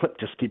chamber, the clip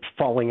just keeps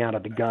falling out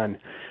of the gun.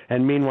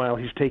 And meanwhile,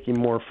 he's taking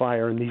more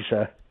fire, and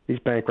these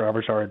bank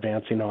robbers are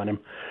advancing on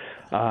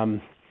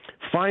him.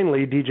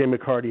 Finally, DJ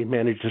McCarty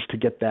manages to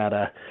get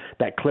that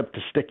clip to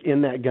stick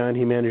in that gun.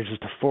 He manages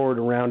to forward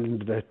around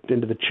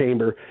into the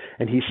chamber,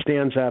 and he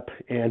stands up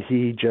and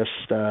he just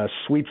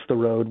sweeps the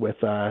road with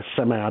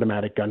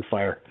semi-automatic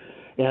gunfire.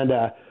 And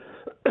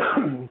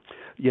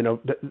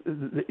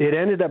it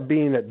ended up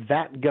being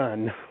that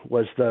gun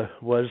was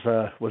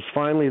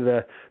finally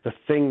the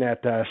thing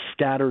that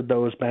scattered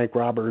those bank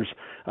robbers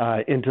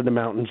into the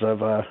mountains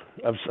of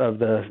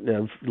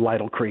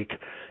Lytle Creek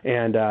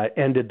and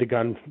ended the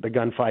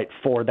gunfight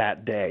for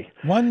that day.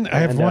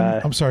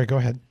 I'm sorry. Go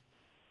ahead.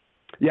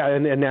 Yeah,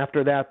 and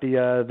after that,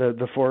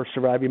 the four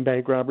surviving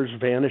bank robbers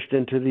vanished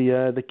into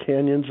the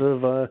canyons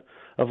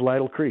of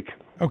Lytle Creek.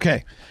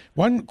 Okay,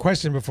 one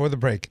question before the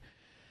break.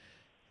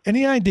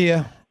 Any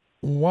idea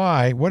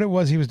what it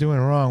was he was doing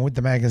wrong with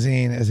the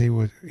magazine? As he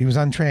was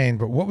untrained,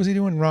 but what was he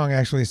doing wrong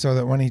actually, so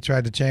that when he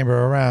tried to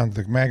chamber around,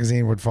 the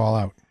magazine would fall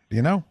out? Do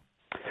you know?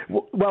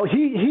 Well,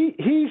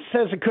 he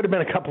says it could have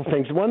been a couple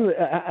things. One,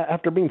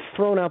 after being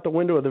thrown out the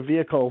window of the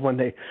vehicle when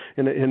they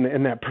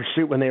in that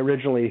pursuit when they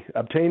originally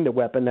obtained the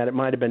weapon, that it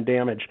might have been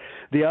damaged.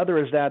 The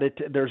other is that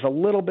there's a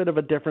little bit of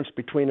a difference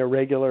between a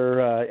regular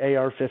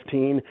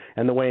AR-15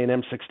 and the way an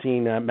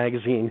M16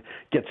 magazine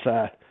gets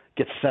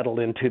settled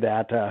into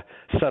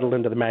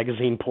the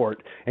magazine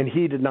port, and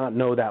he did not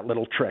know that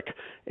little trick.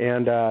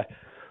 And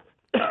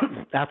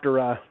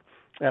after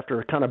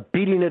kind of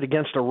beating it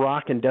against a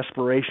rock in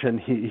desperation,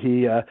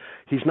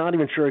 he's not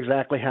even sure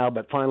exactly how,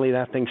 but finally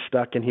that thing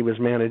stuck, and he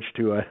managed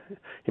to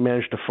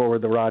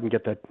forward the rod and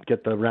get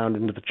the round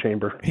into the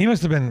chamber. He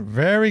must have been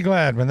very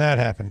glad when that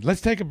happened.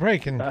 Let's take a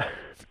break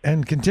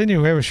and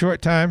continue. We have a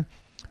short time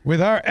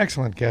with our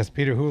excellent guest,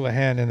 Peter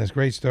Houlihan, and this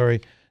great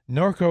story,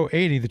 Norco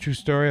 80, the true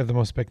story of the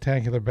most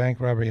spectacular bank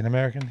robbery in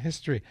American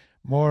history.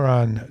 More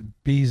on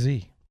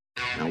BZ.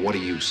 Now, what do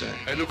you say?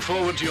 I look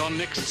forward to your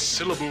next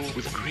syllable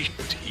with great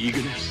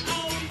eagerness.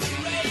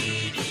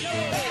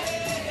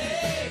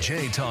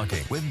 Jay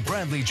Talking with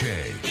Bradley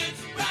Jay.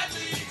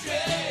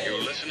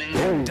 You're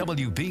listening?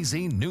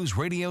 WBZ News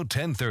Radio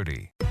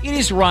 1030. It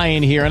is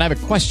Ryan here, and I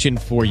have a question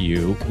for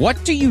you.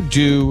 What do you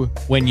do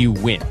when you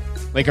win?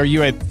 Like, are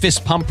you a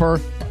fist pumper,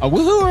 a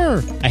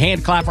woohooer, a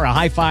hand clapper, a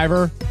high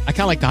fiver? I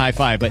kind of like the high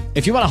five, but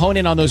if you want to hone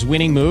in on those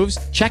winning moves,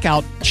 check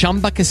out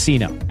Chumba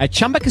Casino. At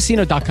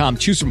ChumbaCasino.com,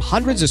 choose from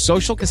hundreds of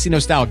social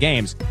casino-style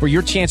games for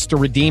your chance to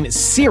redeem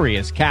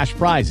serious cash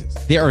prizes.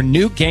 There are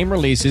new game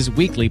releases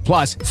weekly,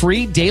 plus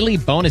free daily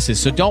bonuses,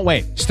 so don't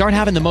wait. Start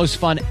having the most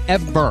fun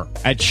ever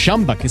at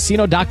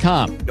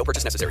ChumbaCasino.com. No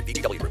purchase necessary.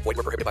 VGW. Void where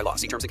prohibited by law.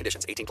 See terms and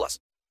conditions. 18+.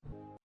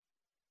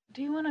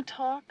 Do you want to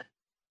talk?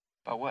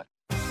 About what?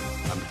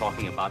 I'm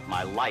talking about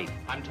my life.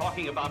 I'm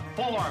talking about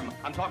form.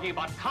 I'm talking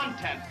about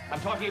content. I'm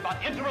talking about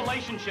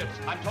interrelationships.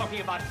 I'm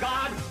talking about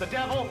God, the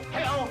devil,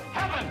 hell,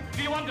 heaven.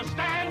 Do you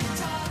understand?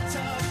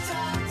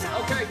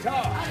 Okay,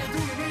 talk.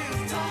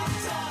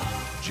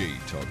 Jay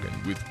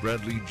Talking with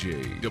Bradley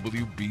J.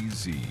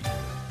 WBZ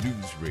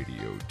News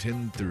Radio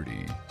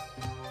 1030.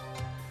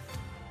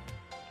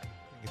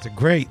 It's a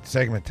great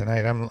segment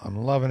tonight. I'm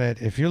loving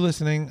it. If you're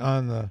listening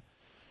on the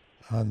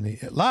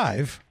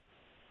live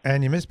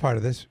and you missed part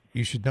of this,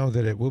 you should know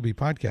that it will be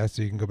podcast,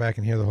 so you can go back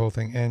and hear the whole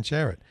thing and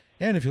share it.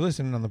 And if you're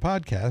listening on the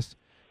podcast,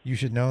 you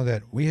should know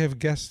that we have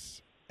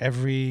guests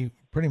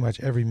pretty much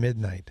every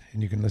midnight,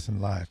 and you can listen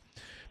live.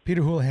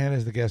 Peter Houlihan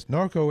is the guest.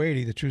 Norco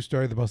 80, the true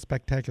story of the most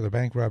spectacular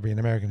bank robbery in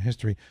American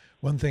history.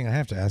 One thing I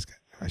have to ask,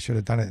 I should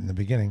have done it in the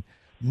beginning.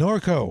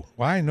 Norco,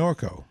 why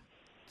Norco?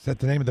 Is that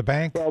the name of the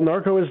bank? Well,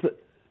 Norco is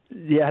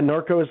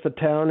the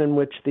town in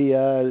which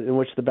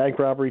the bank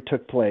robbery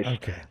took place.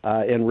 Okay.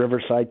 In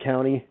Riverside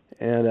County,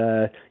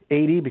 and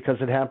 80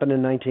 because it happened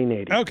in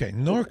 1980. Okay,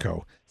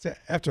 Norco. So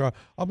after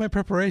all my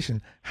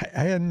preparation,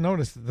 I hadn't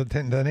noticed the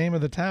name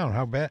of the town.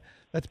 How bad?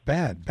 That's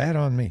bad. Bad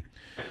on me.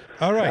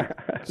 All right.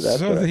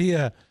 So right.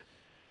 The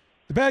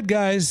bad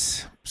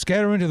guys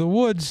scatter into the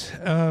woods.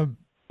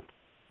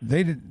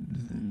 The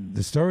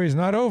story is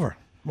not over.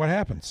 What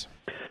happens?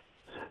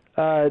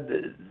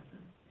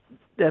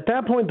 At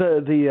that point,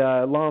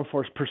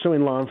 the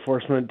pursuing law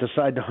enforcement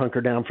decide to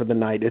hunker down for the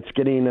night. It's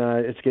getting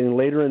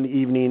later in the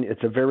evening.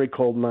 It's a very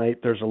cold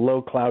night. There's a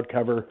low cloud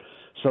cover,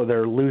 so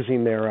they're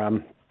losing they're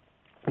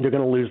going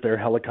to lose their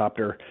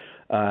helicopter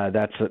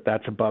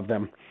that's above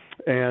them,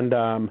 and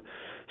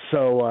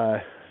so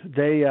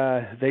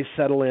they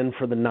settle in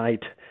for the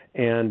night.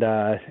 And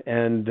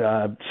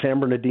San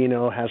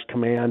Bernardino has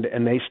command,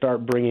 and they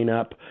start bringing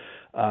up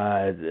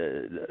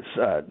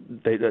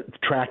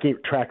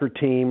tracker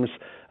teams,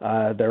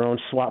 their own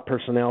SWAT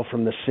personnel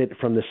from the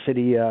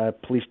city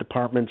police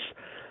departments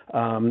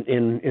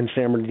in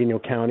San Bernardino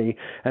County,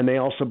 and they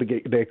also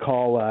they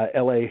call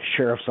L.A.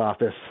 Sheriff's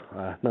Office,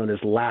 known as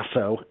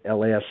LASO,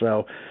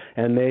 LASO,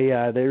 and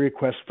they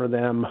request for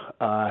them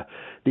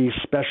these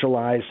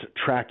specialized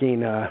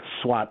tracking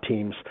SWAT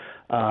teams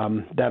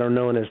that are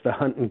known as the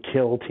hunt and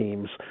kill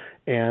teams.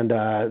 And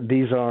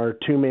these are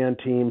two-man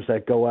teams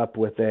that go up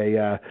with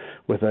two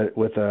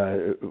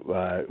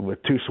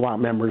SWAT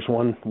members,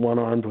 one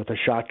armed with a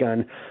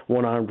shotgun,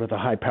 one armed with a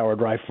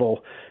high-powered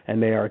rifle,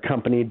 and they are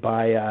accompanied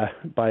by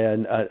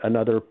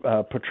another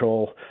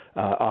patrol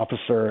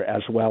officer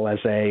as well as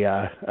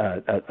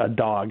a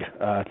dog,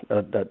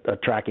 a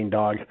tracking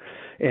dog,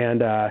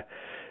 and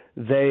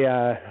they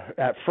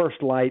at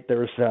first light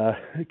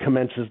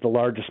commences the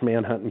largest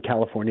manhunt in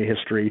California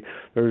history.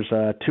 There's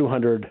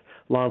 200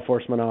 law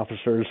enforcement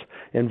officers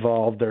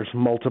involved. There's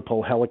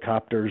multiple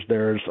helicopters.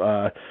 There's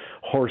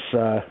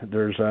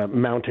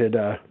mounted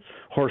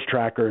horse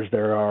trackers.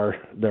 There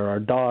are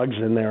dogs,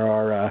 and there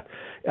are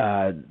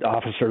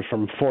officers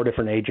from 4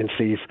 different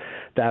agencies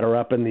that are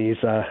up in these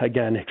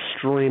again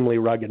extremely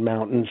rugged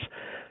mountains.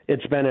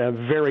 It's been a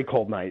very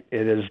cold night.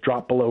 It has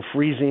dropped below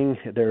freezing.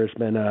 There's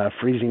been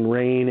freezing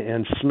rain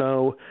and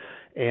snow,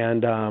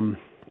 and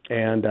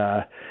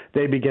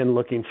they begin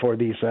looking for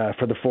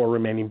the 4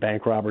 remaining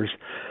bank robbers.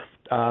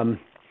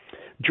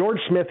 George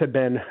Smith had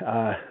been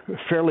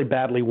fairly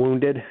badly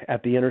wounded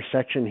at the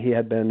intersection. He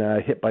had been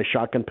hit by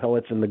shotgun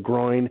pellets in the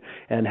groin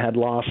and had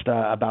lost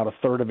about a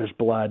third of his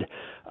blood.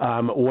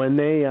 When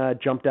they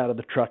jumped out of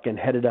the truck and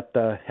headed up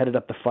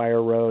the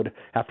fire road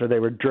after they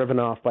were driven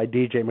off by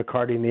DJ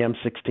McCarty in the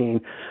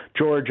M16,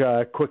 George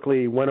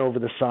quickly went over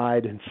the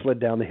side and slid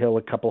down the hill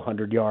a couple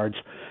hundred yards.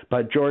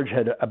 But George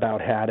had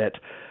about had it.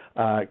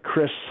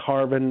 Chris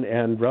Harvin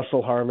and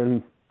Russell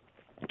Harvin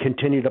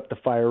continued up the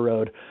fire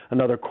road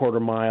another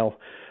quarter mile.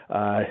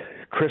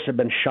 Chris had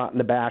been shot in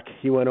the back.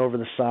 He went over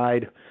the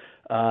side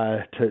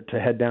to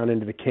head down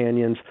into the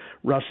canyons.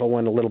 Russell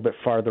went a little bit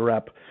farther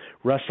up.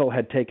 Russell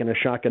had taken a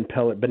shotgun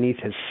pellet beneath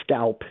his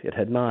scalp. It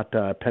had not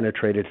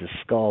penetrated his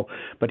skull,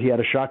 but he had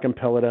a shotgun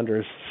pellet under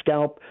his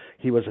scalp.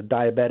 He was a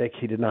diabetic.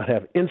 He did not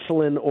have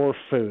insulin or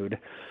food,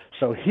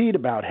 so he'd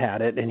about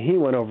had it, and he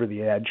went over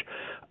the edge.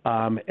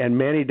 And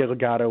Manny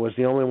Delgado was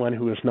the only one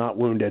who was not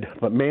wounded.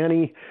 But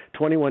Manny,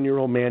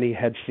 21-year-old Manny,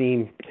 had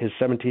seen his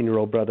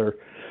 17-year-old brother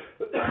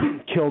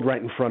killed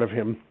right in front of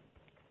him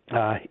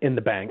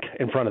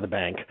in front of the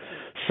bank.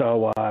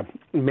 So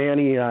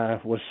Manny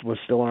was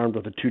still armed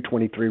with a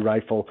 .223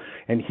 rifle,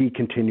 and he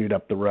continued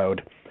up the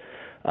road.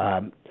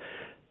 The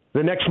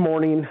next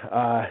morning,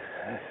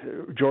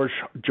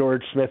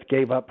 George Smith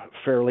gave up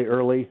fairly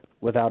early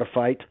without a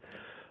fight.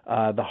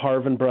 The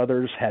Harvin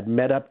brothers had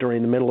met up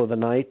during the middle of the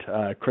night.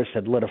 Chris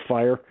had lit a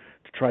fire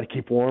to try to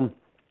keep warm,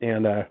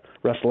 and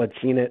Russell had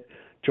seen it,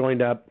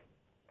 joined up,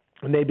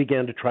 and they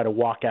began to try to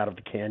walk out of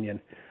the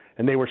canyon,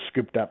 and they were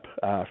scooped up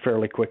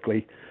fairly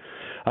quickly.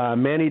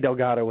 Manny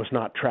Delgado was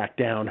not tracked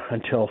down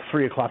until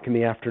 3 o'clock in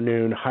the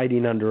afternoon,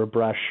 hiding under a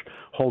brush,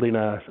 holding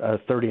a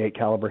 .38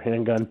 caliber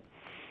handgun,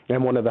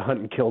 and one of the hunt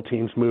and kill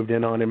teams moved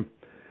in on him,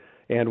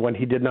 and when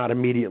he did not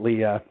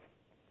immediately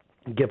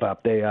give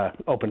up, they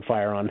opened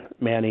fire on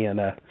Manny, and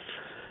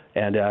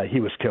he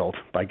was killed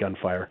by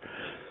gunfire.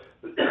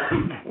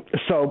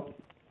 So,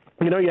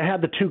 you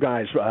had the two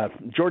guys,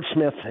 George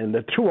Smith, and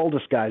the two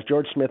oldest guys,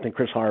 George Smith and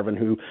Chris Harvin,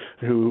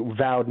 who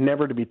vowed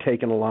never to be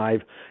taken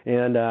alive.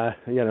 And as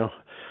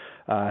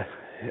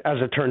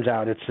it turns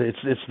out, it's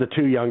the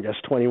two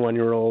youngest,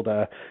 21-year-old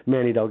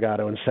Manny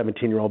Delgado and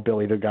 17-year-old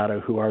Billy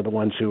Delgado, who are the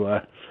ones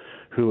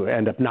who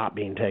end up not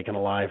being taken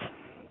alive.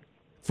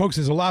 Folks,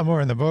 there's a lot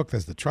more in the book.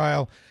 There's the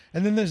trial,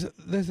 and then there's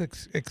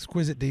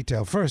exquisite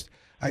detail. First,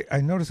 I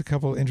noticed a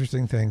couple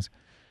interesting things.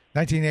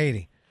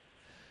 1980.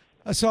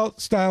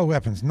 Assault-style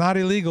weapons, not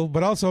illegal,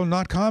 but also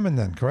not common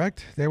then,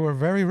 correct? They were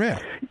very rare.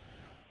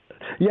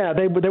 Yeah,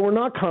 they were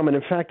not common.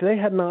 In fact, they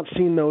had not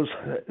seen those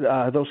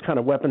kind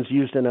of weapons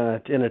used in a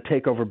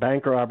takeover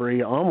bank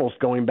robbery, almost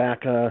going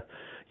back, to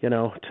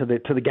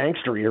the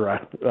gangster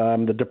era,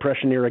 the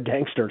Depression era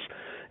gangsters,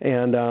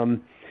 and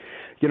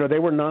they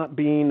were not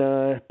being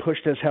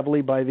pushed as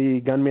heavily by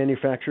the gun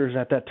manufacturers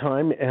at that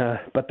time,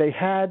 but they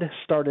had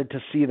started to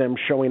see them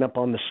showing up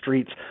on the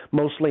streets,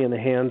 mostly in the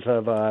hands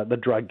of the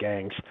drug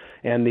gangs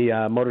and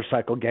the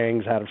motorcycle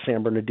gangs out of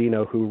San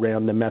Bernardino who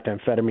ran the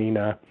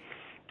methamphetamine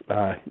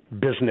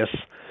business.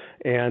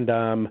 And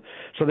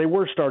so they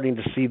were starting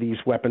to see these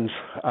weapons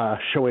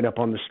showing up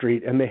on the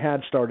street, and they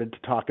had started to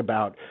talk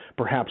about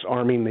perhaps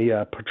arming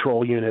the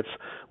patrol units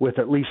with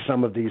at least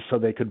some of these so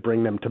they could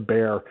bring them to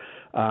bear.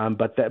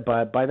 But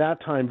by that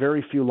time,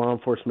 very few law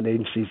enforcement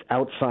agencies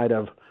outside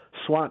of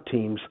SWAT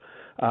teams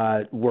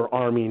were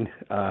arming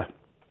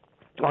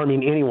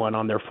anyone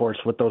on their force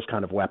with those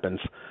kind of weapons.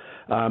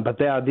 But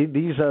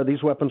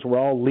these weapons were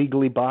all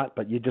legally bought,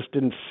 but you just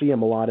didn't see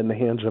them a lot in the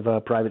hands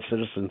of private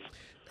citizens.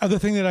 Other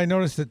thing that I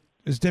noticed that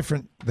is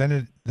different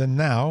than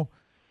now,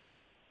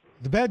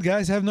 the bad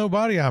guys have no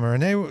body armor,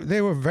 and they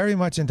were very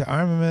much into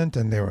armament,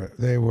 and they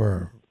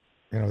were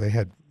they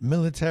had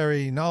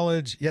military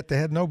knowledge, yet they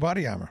had no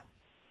body armor.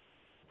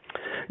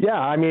 Yeah,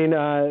 I mean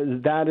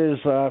that is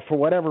for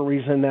whatever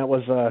reason that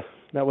was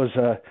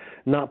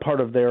not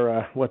part of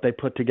their what they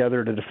put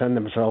together to defend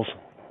themselves.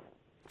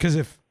 Because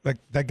if like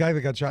that guy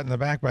that got shot in the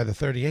back by the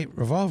 .38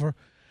 revolver,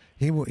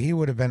 he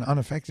would have been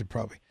unaffected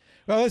probably.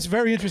 Well, it's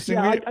very interesting.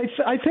 Yeah,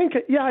 I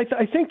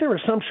think their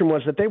assumption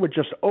was that they would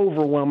just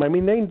overwhelm. I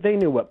mean, they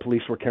knew what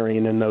police were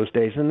carrying in those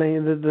days, and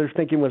their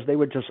thinking was they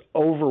would just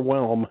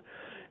overwhelm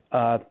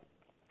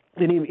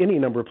any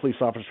number of police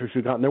officers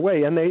who got in their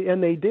way, and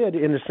they did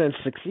in a sense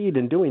succeed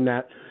in doing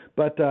that.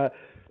 But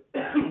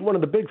one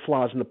of the big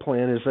flaws in the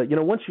plan is that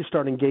once you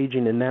start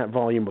engaging in that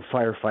volume of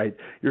firefight,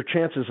 your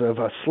chances of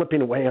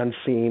slipping away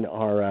unseen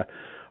are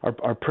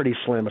pretty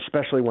slim,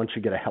 especially once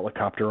you get a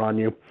helicopter on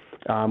you,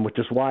 which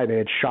is why they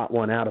had shot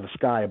one out of the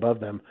sky above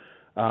them.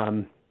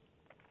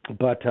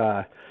 But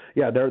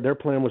their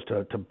plan was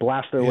to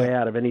blast their way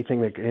out of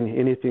anything that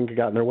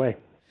got in their way.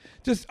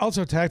 Just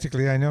also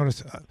tactically, I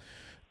noticed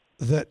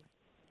that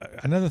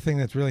another thing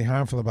that's really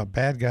harmful about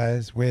bad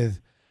guys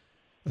with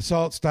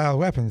assault-style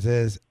weapons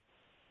is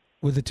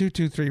with the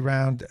 .223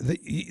 round,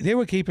 they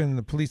were keeping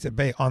the police at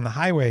bay on the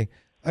highway.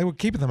 They were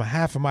keeping them a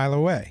half a mile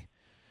away.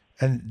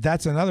 And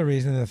that's another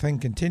reason the thing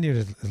continued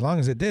as long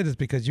as it did, is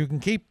because you can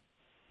keep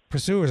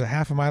pursuers a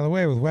half a mile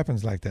away with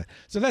weapons like that.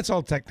 So that's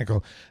all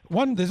technical.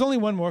 There's only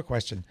one more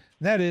question.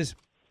 That is,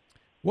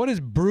 what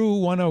is Brew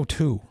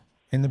 102?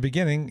 In the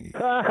beginning,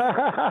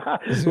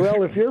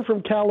 well, if you're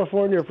from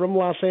California, from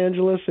Los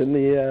Angeles in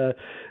the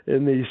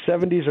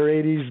 70s or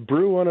 80s,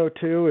 Brew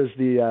 102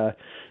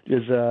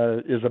 is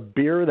a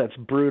beer that's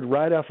brewed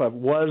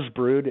was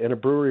brewed in a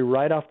brewery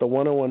right off the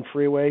 101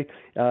 freeway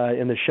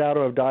in the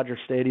shadow of Dodger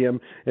Stadium,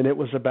 and it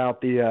was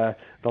about the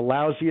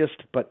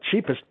lousiest but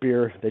cheapest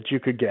beer that you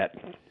could get.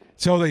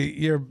 So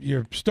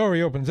your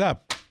story opens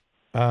up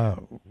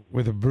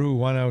with a Brew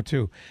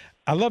 102.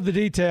 I love the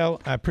detail.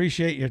 I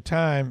appreciate your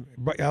time.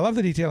 But I love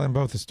the detail in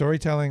both the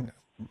storytelling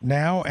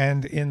now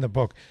and in the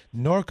book.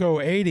 Norco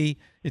 80,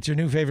 it's your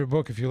new favorite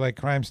book if you like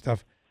crime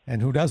stuff,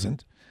 and who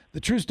doesn't? The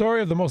true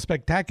story of the most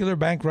spectacular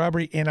bank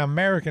robbery in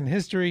American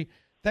history.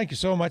 Thank you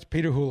so much,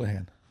 Peter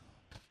Houlihan.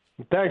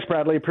 Thanks,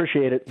 Bradley.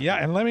 Appreciate it. Yeah,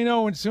 and let me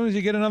know as soon as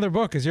you get another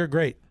book, because you're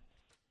great.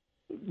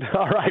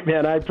 All right,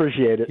 man. I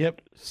appreciate it.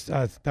 Yep.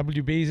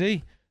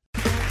 WBZ.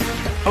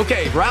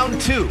 Okay,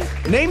 round two.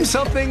 Name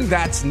something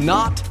that's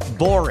not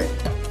boring.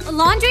 A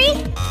laundry?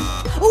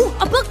 Ooh,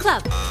 a book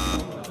club.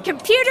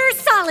 Computer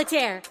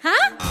solitaire,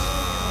 huh?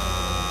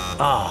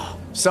 Ah,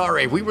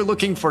 sorry, we were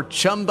looking for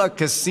Chumba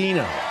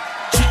Casino.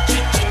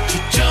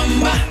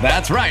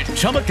 That's right,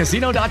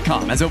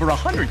 ChumbaCasino.com has over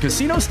 100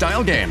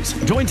 casino-style games.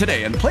 Join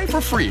today and play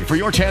for free for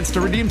your chance to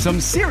redeem some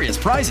serious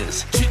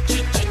prizes.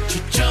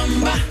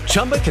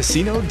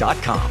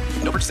 ChumbaCasino.com.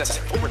 No purchase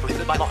necessary. Void where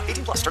prohibited by law.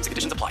 18+ terms and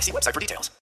conditions apply. See website for details.